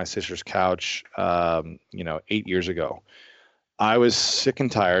broke on my sister's couch, 8 years ago, I was sick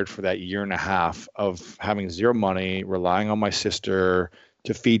and tired for that year and a half of having zero money, relying on my sister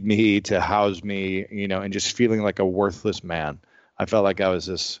to feed me, to house me, and just feeling like a worthless man. I felt like I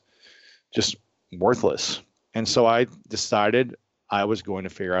was just worthless. And so I decided I was going to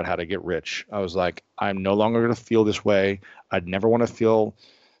figure out how to get rich. I was like, I'm no longer going to feel this way. I'd never want to feel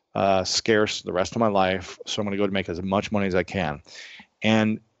scarce the rest of my life. So I'm going to go to make as much money as I can.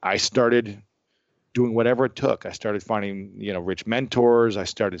 And I started doing whatever it took. I started finding, rich mentors. I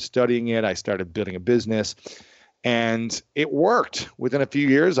started studying it. I started building a business. And it worked. Within a few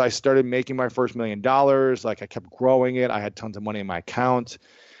years, I started making my first $1 million. Like I kept growing it. I had tons of money in my account.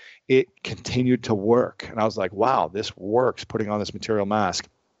 It continued to work. And I was like, wow, this works, putting on this material mask.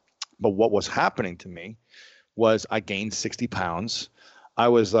 But what was happening to me was I gained 60 pounds. I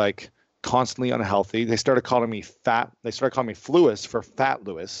was like constantly unhealthy. They started calling me fat. They started calling me Fluis for Fat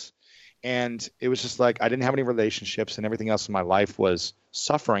Lewis. And it was just like I didn't have any relationships and everything else in my life was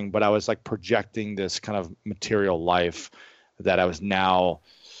suffering, but I was like projecting this kind of material life that I was now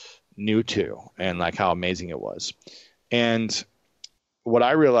new to and like how amazing it was. And what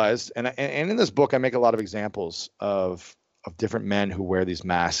I realized, and in this book, I make a lot of examples of different men who wear these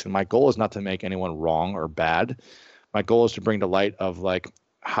masks. And my goal is not to make anyone wrong or bad. My goal is to bring to light of like,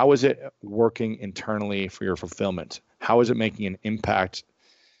 how is it working internally for your fulfillment? How is it making an impact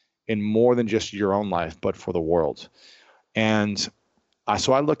in more than just your own life, but for the world? And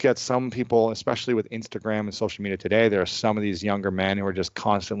so I look at some people, especially with Instagram and social media today, there are some of these younger men who are just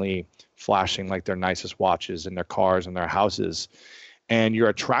constantly flashing like their nicest watches and their cars and their houses. And you're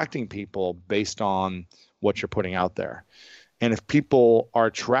attracting people based on what you're putting out there. And if people are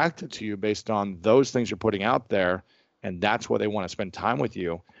attracted to you based on those things you're putting out there, and that's where they want to spend time with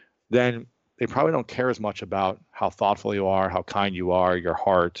you, then they probably don't care as much about how thoughtful you are, how kind you are, your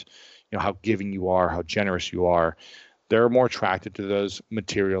heart, how giving you are, how generous you are. They're more attracted to those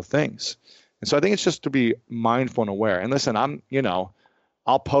material things. And so I think it's just to be mindful and aware. And listen,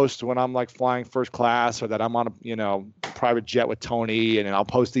 I'll post when I'm like flying first class or that I'm on a, private jet with Tony, and I'll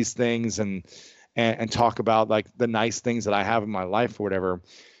post these things and talk about like the nice things that I have in my life or whatever.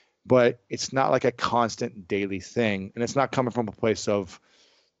 But it's not like a constant daily thing. And it's not coming from a place of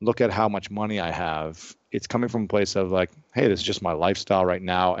look at how much money I have. It's coming from a place of like, hey, this is just my lifestyle right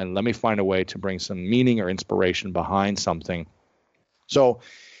now. And let me find a way to bring some meaning or inspiration behind something. So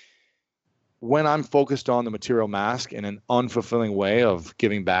when I'm focused on the material mask in an unfulfilling way of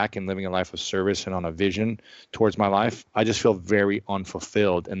giving back and living a life of service and on a vision towards my life, I just feel very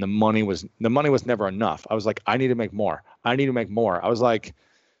unfulfilled. And the money was never enough. I was like, I need to make more. I need to make more. I was like,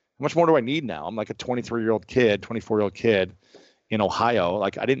 how much more do I need now? I'm like a 23-year-old kid, 24-year-old kid in Ohio.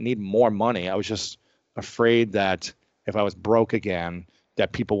 Like I didn't need more money. I was just afraid that if I was broke again,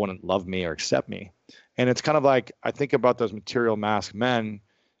 that people wouldn't love me or accept me. And it's kind of like, I think about those material mask men.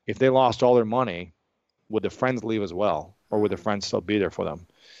 If they lost all their money, would the friends leave as well? Or would the friends still be there for them?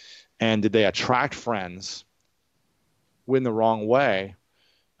 And did they attract friends in the wrong way?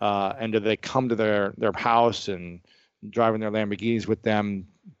 And did they come to their house and driving their Lamborghinis with them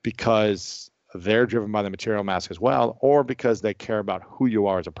because they're driven by the material mask as well, or because they care about who you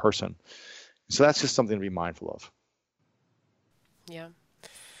are as a person? So that's just something to be mindful of. Yeah.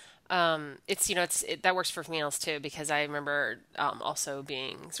 That works for females too, because I remember also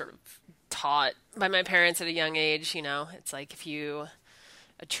being sort of taught by my parents at a young age. It's like if you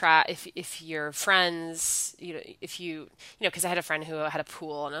attract if your friends, because I had a friend who had a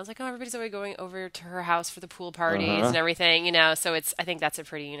pool, and I was like, oh, everybody's always going over to her house for the pool parties and Uh-huh. everything. So I think that's a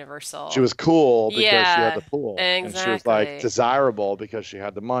pretty She universal. was cool because she had Yeah, the pool, and she was like exactly. desirable because she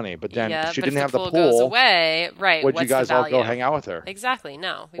had the money. But then if Yeah, she but if didn't the have the pool goes pool, away, right, would you what's the guys all go value? hang out with her? Exactly.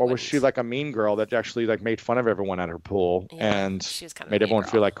 No, we Or was she wouldn't. like a mean girl that actually like made fun of everyone at her pool Yeah, and she was kind of a made mean everyone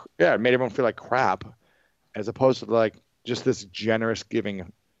feel girl. like, yeah, it made everyone feel like crap, as opposed to like just this generous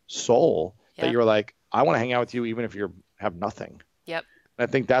giving soul that Yep. you're like, I want to hang out with you even if you have nothing. Yep. And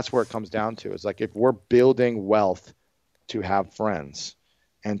I think that's where it comes down to. It's like if we're building wealth to have friends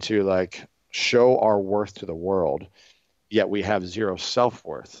and to like show our worth to the world, yet we have zero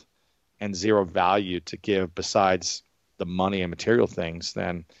self-worth and zero value to give besides the money and material things,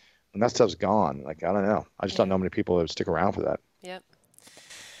 then when that stuff's gone, like I don't know. I just don't Yeah. know many people that would stick around for that. Yep.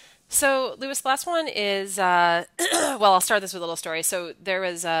 So, Lewis, last one is well, I'll start this with a little story. So, there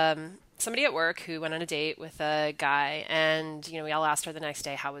was somebody at work who went on a date with a guy, and we all asked her the next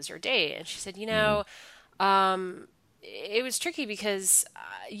day, "How was your date?" And she said, Mm. it was tricky because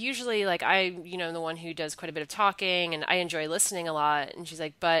usually, like I'm the one who does quite a bit of talking, and I enjoy listening a lot." And she's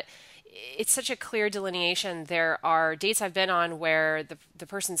like, "But it's such a clear delineation. There are dates I've been on where the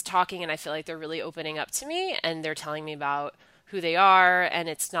person's talking, and I feel like they're really opening up to me, and they're telling me about who they are, and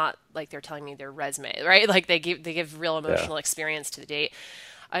it's not like they're telling me their resume, right? Like they give real Yeah. emotional experience to the date."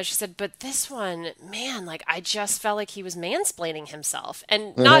 She said, "But this one, man, like I just felt like he was mansplaining himself,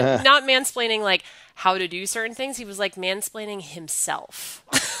 and not mansplaining like how to do certain things. He was like mansplaining himself.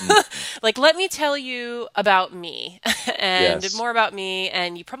 Mhm. Like, let me tell you about me and Yes. more about me,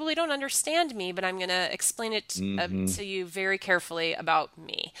 and you probably don't understand me, but I'm going to explain it Hmm. to you very carefully about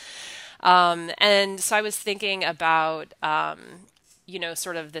me." And so I was thinking about,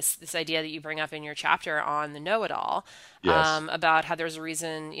 sort of this idea that you bring up in your chapter on the know-it-all, Yes. about how there's a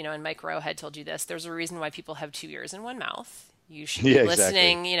reason, and Mike Rowe had told you this, there's a reason why people have two ears and one mouth. You should be Yeah,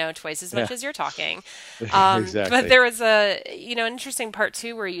 exactly. listening, twice as Yeah, much as you're talking. But exactly. there was an interesting part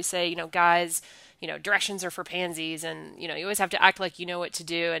too where you say, guys, directions are for pansies, and you always have to act like you know what to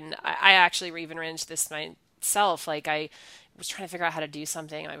do. And I actually even ran into this myself. Like I was trying to figure out how to do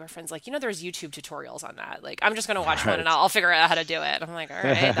something. My friend's like, there's YouTube tutorials on that. Like, I'm just going to watch one and Right. I'll figure out how to do it. I'm like, all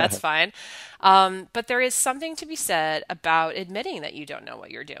right, that's fine. But there is something to be said about admitting that you don't know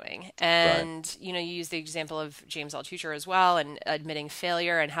what you're doing. Right. And, you use the example of James Altucher as well, and admitting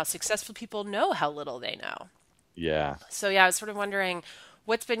failure, and how successful people know how little they know. Yeah. So, yeah, I was sort of wondering,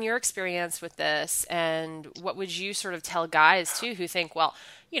 what's been your experience with this, and what would you sort of tell guys too who think, well,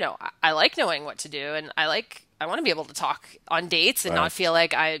 I like knowing what to do, and I want to be able to talk on dates and not Right. feel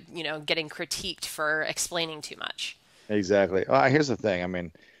like getting critiqued for explaining too much. Exactly. Well, here's the thing. I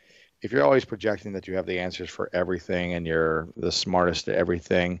mean, if you're always projecting that you have the answers for everything and you're the smartest at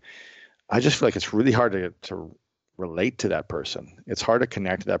everything, I just feel like it's really hard to relate to that person. It's hard to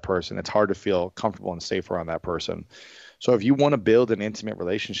connect to that person. It's hard to feel comfortable and safe around that person. So if you want to build an intimate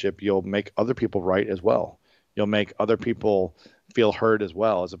relationship, you'll make other people right as well. You'll make other people feel heard as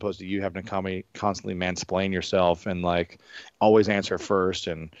well, as opposed to you having to constantly mansplain yourself and like always answer first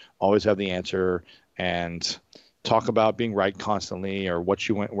and always have the answer and talk about being right constantly or what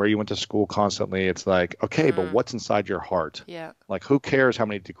you went, where you went to school constantly. It's like, okay, but Mm, what's inside your heart? yeah. Like, who cares how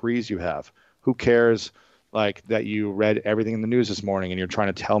many degrees you have? Who cares like that you read everything in the news this morning and you're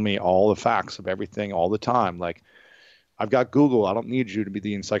trying to tell me all the facts of everything all the time? Like, I've got Google. I don't need you to be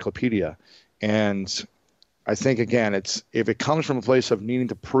the encyclopedia. And I think again, it's if it comes from a place of needing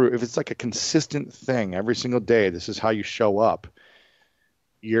to prove, if it's like a consistent thing every single day, this is how you show up.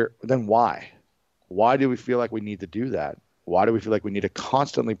 Then why? Why do we feel like we need to do that? Why do we feel like we need to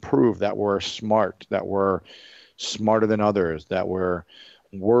constantly prove that we're smart, that we're smarter than others, that we're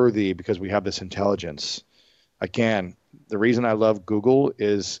worthy because we have this intelligence? Again, the reason I love Google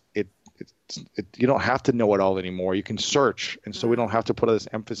is you don't have to know it all anymore. You can search, and so we don't Mm, have to put this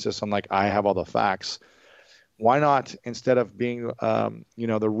emphasis on like I have all the facts. Why not, instead of being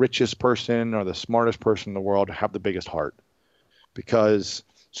the richest person or the smartest person in the world, have the biggest heart? Because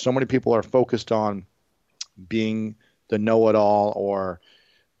so many people are focused on being the know-it-all or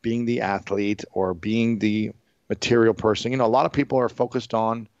being the athlete or being the material person. A lot of people are focused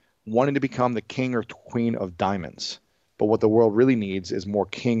on wanting to become the king or queen of diamonds. But what the world really needs is more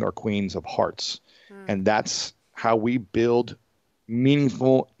king or queens of hearts. mm, And that's how we build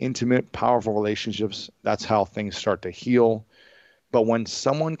meaningful, intimate, powerful relationships. That's how things start to heal. But when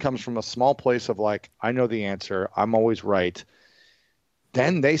someone comes from a small place of like, I know the answer, I'm always right,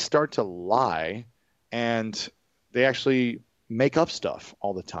 then they start to lie and they actually make up stuff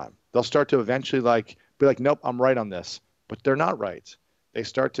all the time. They'll start to eventually like be like, nope, I'm right on this, but they're not right.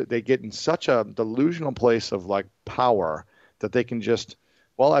 They get in such a delusional place of like power that they can just,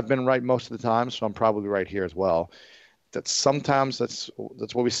 well, I've been right most of the time, so I'm probably right here as well. That sometimes that's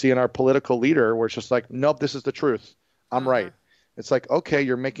what we see in our political leader, where it's just like, nope, this is the truth. I'm mhm. right. It's like, okay,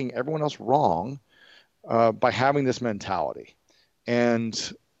 you're making everyone else wrong by having this mentality.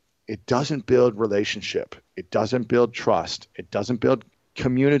 And it doesn't build relationship. It doesn't build trust. It doesn't build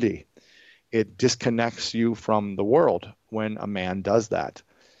community. It disconnects you from the world when a man does that.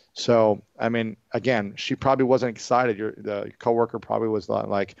 So, I mean, again, she probably wasn't excited. The coworker probably was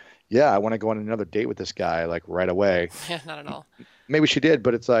like, yeah, I want to go on another date with this guy like right away. Yeah, not at all. Maybe she did,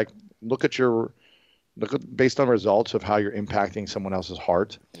 but it's like, look at your, look at, based on results of how you're impacting someone else's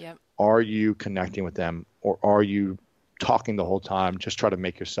heart. Yep. Are you connecting with them, or are you talking the whole time, just try to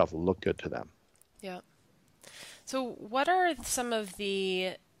make yourself look good to them? Yep. So, what are some of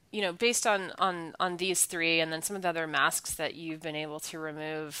the, based on these three, and then some of the other masks that you've been able to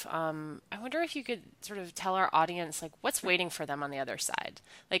remove? I wonder if you could sort of tell our audience like what's waiting for them on the other side,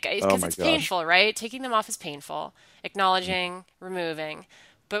 like Oh because my it's gosh. painful, right? Taking them off is painful. Acknowledging, removing,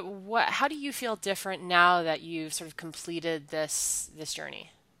 but what? How do you feel different now that you've sort of completed this journey?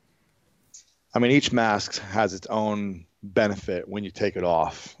 I mean, each mask has its own benefit when you take it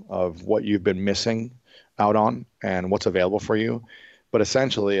off of what you've been missing out on and what's available for you. But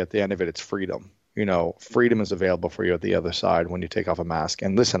essentially, at the end of it, it's freedom. Freedom is available for you at the other side when you take off a mask.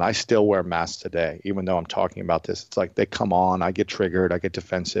 And listen, I still wear masks today, even though I'm talking about this. It's like they come on, I get triggered, I get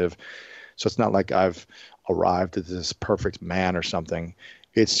defensive. So it's not like I've arrived at this perfect man or something.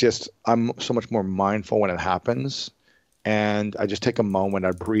 It's just I'm so much more mindful when it happens, and I just take a moment,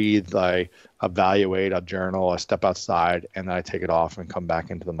 I breathe, I evaluate, I journal, I step outside, and then I take it off and come back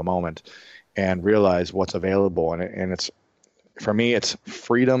into the moment and realize what's available. And it's for me, it's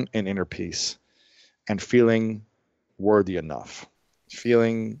freedom and inner peace and feeling worthy enough,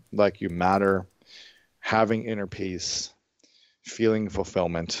 feeling like you matter, having inner peace, feeling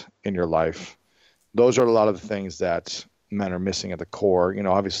fulfillment in your life. Those are a lot of the things that men are missing at the core.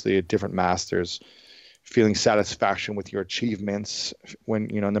 Obviously, at different masters, feeling satisfaction with your achievements when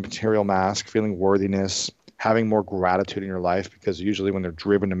in the material mask, feeling worthiness, having more gratitude in your life, because usually when they're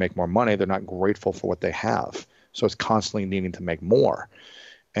driven to make more money, they're not grateful for what they have, so it's constantly needing to make more.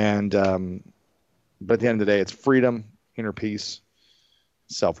 And but at the end of the day, it's freedom, inner peace,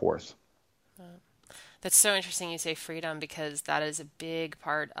 self-worth. That's so interesting you say freedom because that is a big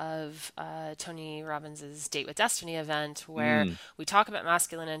part of Tony Robbins's Date with Destiny event where Mm. we talk about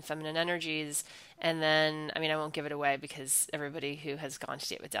masculine and feminine energies. And then, I mean, I won't give it away because everybody who has gone to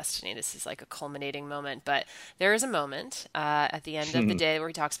Date with Destiny, this is like a culminating moment. But there is a moment at the end of the day where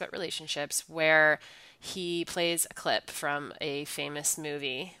he talks about relationships where he plays a clip from a famous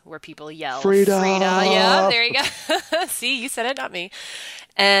movie where people yell, Frida. Yeah, Freedom. there you go. See, you said it, not me.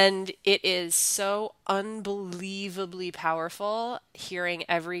 And it is so unbelievably powerful hearing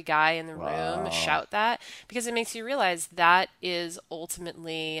every guy in the room Wow. shout that because it makes you realize that is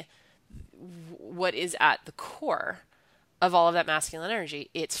ultimately what is at the core of all of that masculine energy.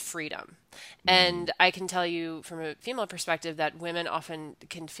 It's freedom. Mm. And I can tell you from a female perspective that women often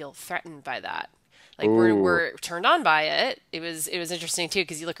can feel threatened by that. Like Ooh. we're turned on by it. It was interesting too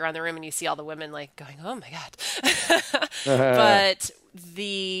because you look around the room and you see all the women like going, "Oh my God." but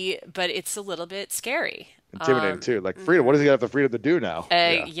but it's a little bit scary. Intimidating too. Like freedom. What does he Mhm. have the freedom to do now?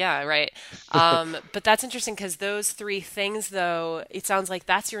 Yeah. Yeah, right. But that's interesting because those three things, though, it sounds like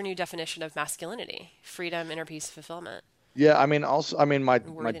that's your new definition of masculinity: freedom, inner peace, fulfillment, Yeah. I mean, also, I mean, my and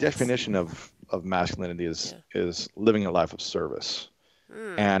my worthiness. definition of masculinity is Yeah. is living a life of service.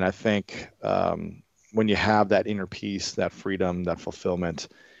 Mm, And I think when you have that inner peace, that freedom, that fulfillment,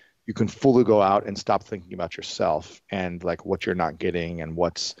 you can fully go out and stop thinking about yourself and like what you're not getting and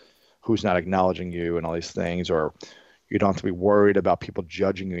who's not acknowledging you and all these things, or you don't have to be worried about people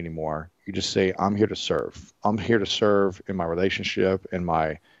judging you anymore. You just say, I'm here to serve. I'm here to serve in my relationship, in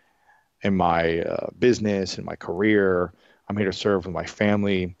my business, in my career. I'm here to serve with my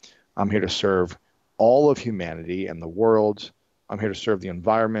family. I'm here to serve all of humanity and the world. I'm here to serve the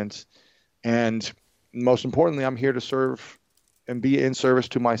environment. And most importantly, I'm here to serve and be in service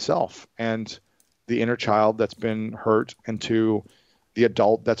to myself and the inner child that's been hurt and to the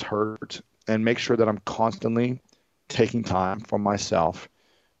adult that's hurt, and make sure that I'm constantly taking time for myself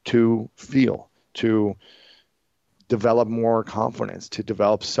to feel, to develop more confidence, to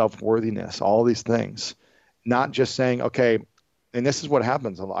develop self worthiness, all these things. Not just saying, okay, and this is what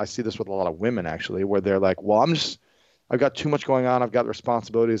happens. I see this with a lot of women actually, where they're like, well, I've got too much going on. I've got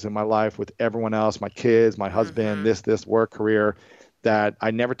responsibilities in my life with everyone else, my kids, my husband, hmm this, work, career, that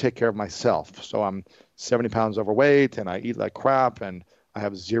I never take care of myself. So I'm 70 pounds overweight and I eat like crap and I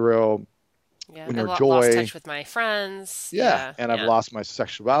have zero Yeah. I inner lost joy. touch with my friends. Yeah. Yeah. And I've Yeah. lost my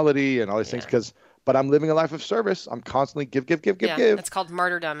sexuality and all these things Yeah. but I'm living a life of service. I'm constantly give, give, give, give, Yeah. give. That's called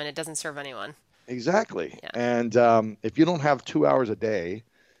martyrdom and it doesn't serve anyone. Exactly. Yeah. And if you don't have 2 hours a day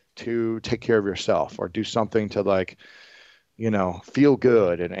to take care of yourself or do something to like, feel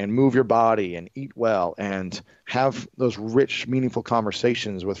good and move your body and eat well and have those rich, meaningful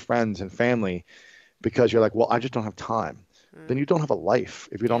conversations with friends and family, because you're like, well, I just don't have time. then you don't have a life.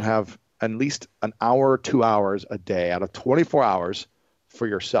 If you don't have at least an hour, 2 hours a day out of 24 hours for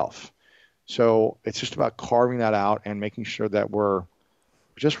yourself. So it's just about carving that out and making sure that we're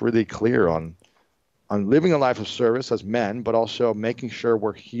just really clear on living a life of service as men, but also making sure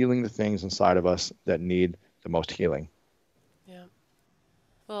we're healing the things inside of us that need the most healing. Yeah.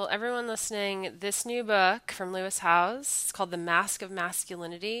 Well, everyone listening, this new book from Lewis Howes, it's called The Mask of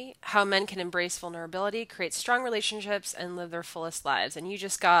Masculinity, How Men Can Embrace Vulnerability, Create Strong Relationships, and Live Their Fullest Lives. And you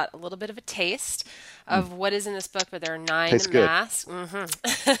just got a little bit of a taste of what is in this book, but there are 9 Tastes masks.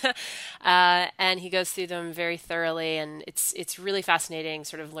 And he goes through them very thoroughly, and it's really fascinating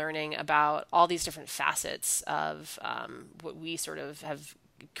sort of learning about all these different facets of what we sort of have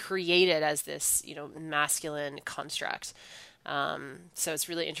created as this, masculine construct. So it's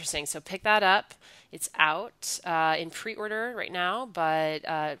really interesting. So pick that up. It's out in pre-order right now,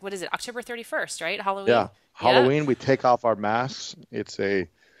 but what is it? October 31st, right? Halloween? Yeah. Halloween, we take off our masks. It's a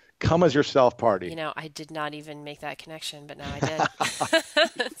come as yourself party. I did not even make that connection, but now I did.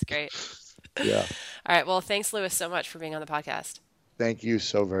 That's great. Yeah. All right. Well, thanks, Lewis, so much for being on the podcast. Thank you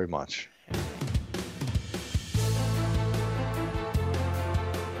so very much.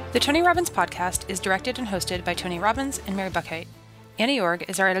 The Tony Robbins Podcast is directed and hosted by Tony Robbins and Mary Buckheit. Annie Org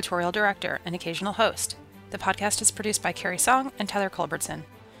is our editorial director and occasional host. The podcast is produced by Carrie Song and Tyler Culbertson.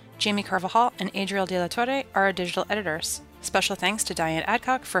 Jamie Carvajal and Adriel De La Torre are our digital editors. Special thanks to Diane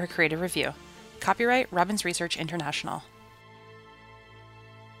Adcock for her creative review. Copyright Robbins Research International.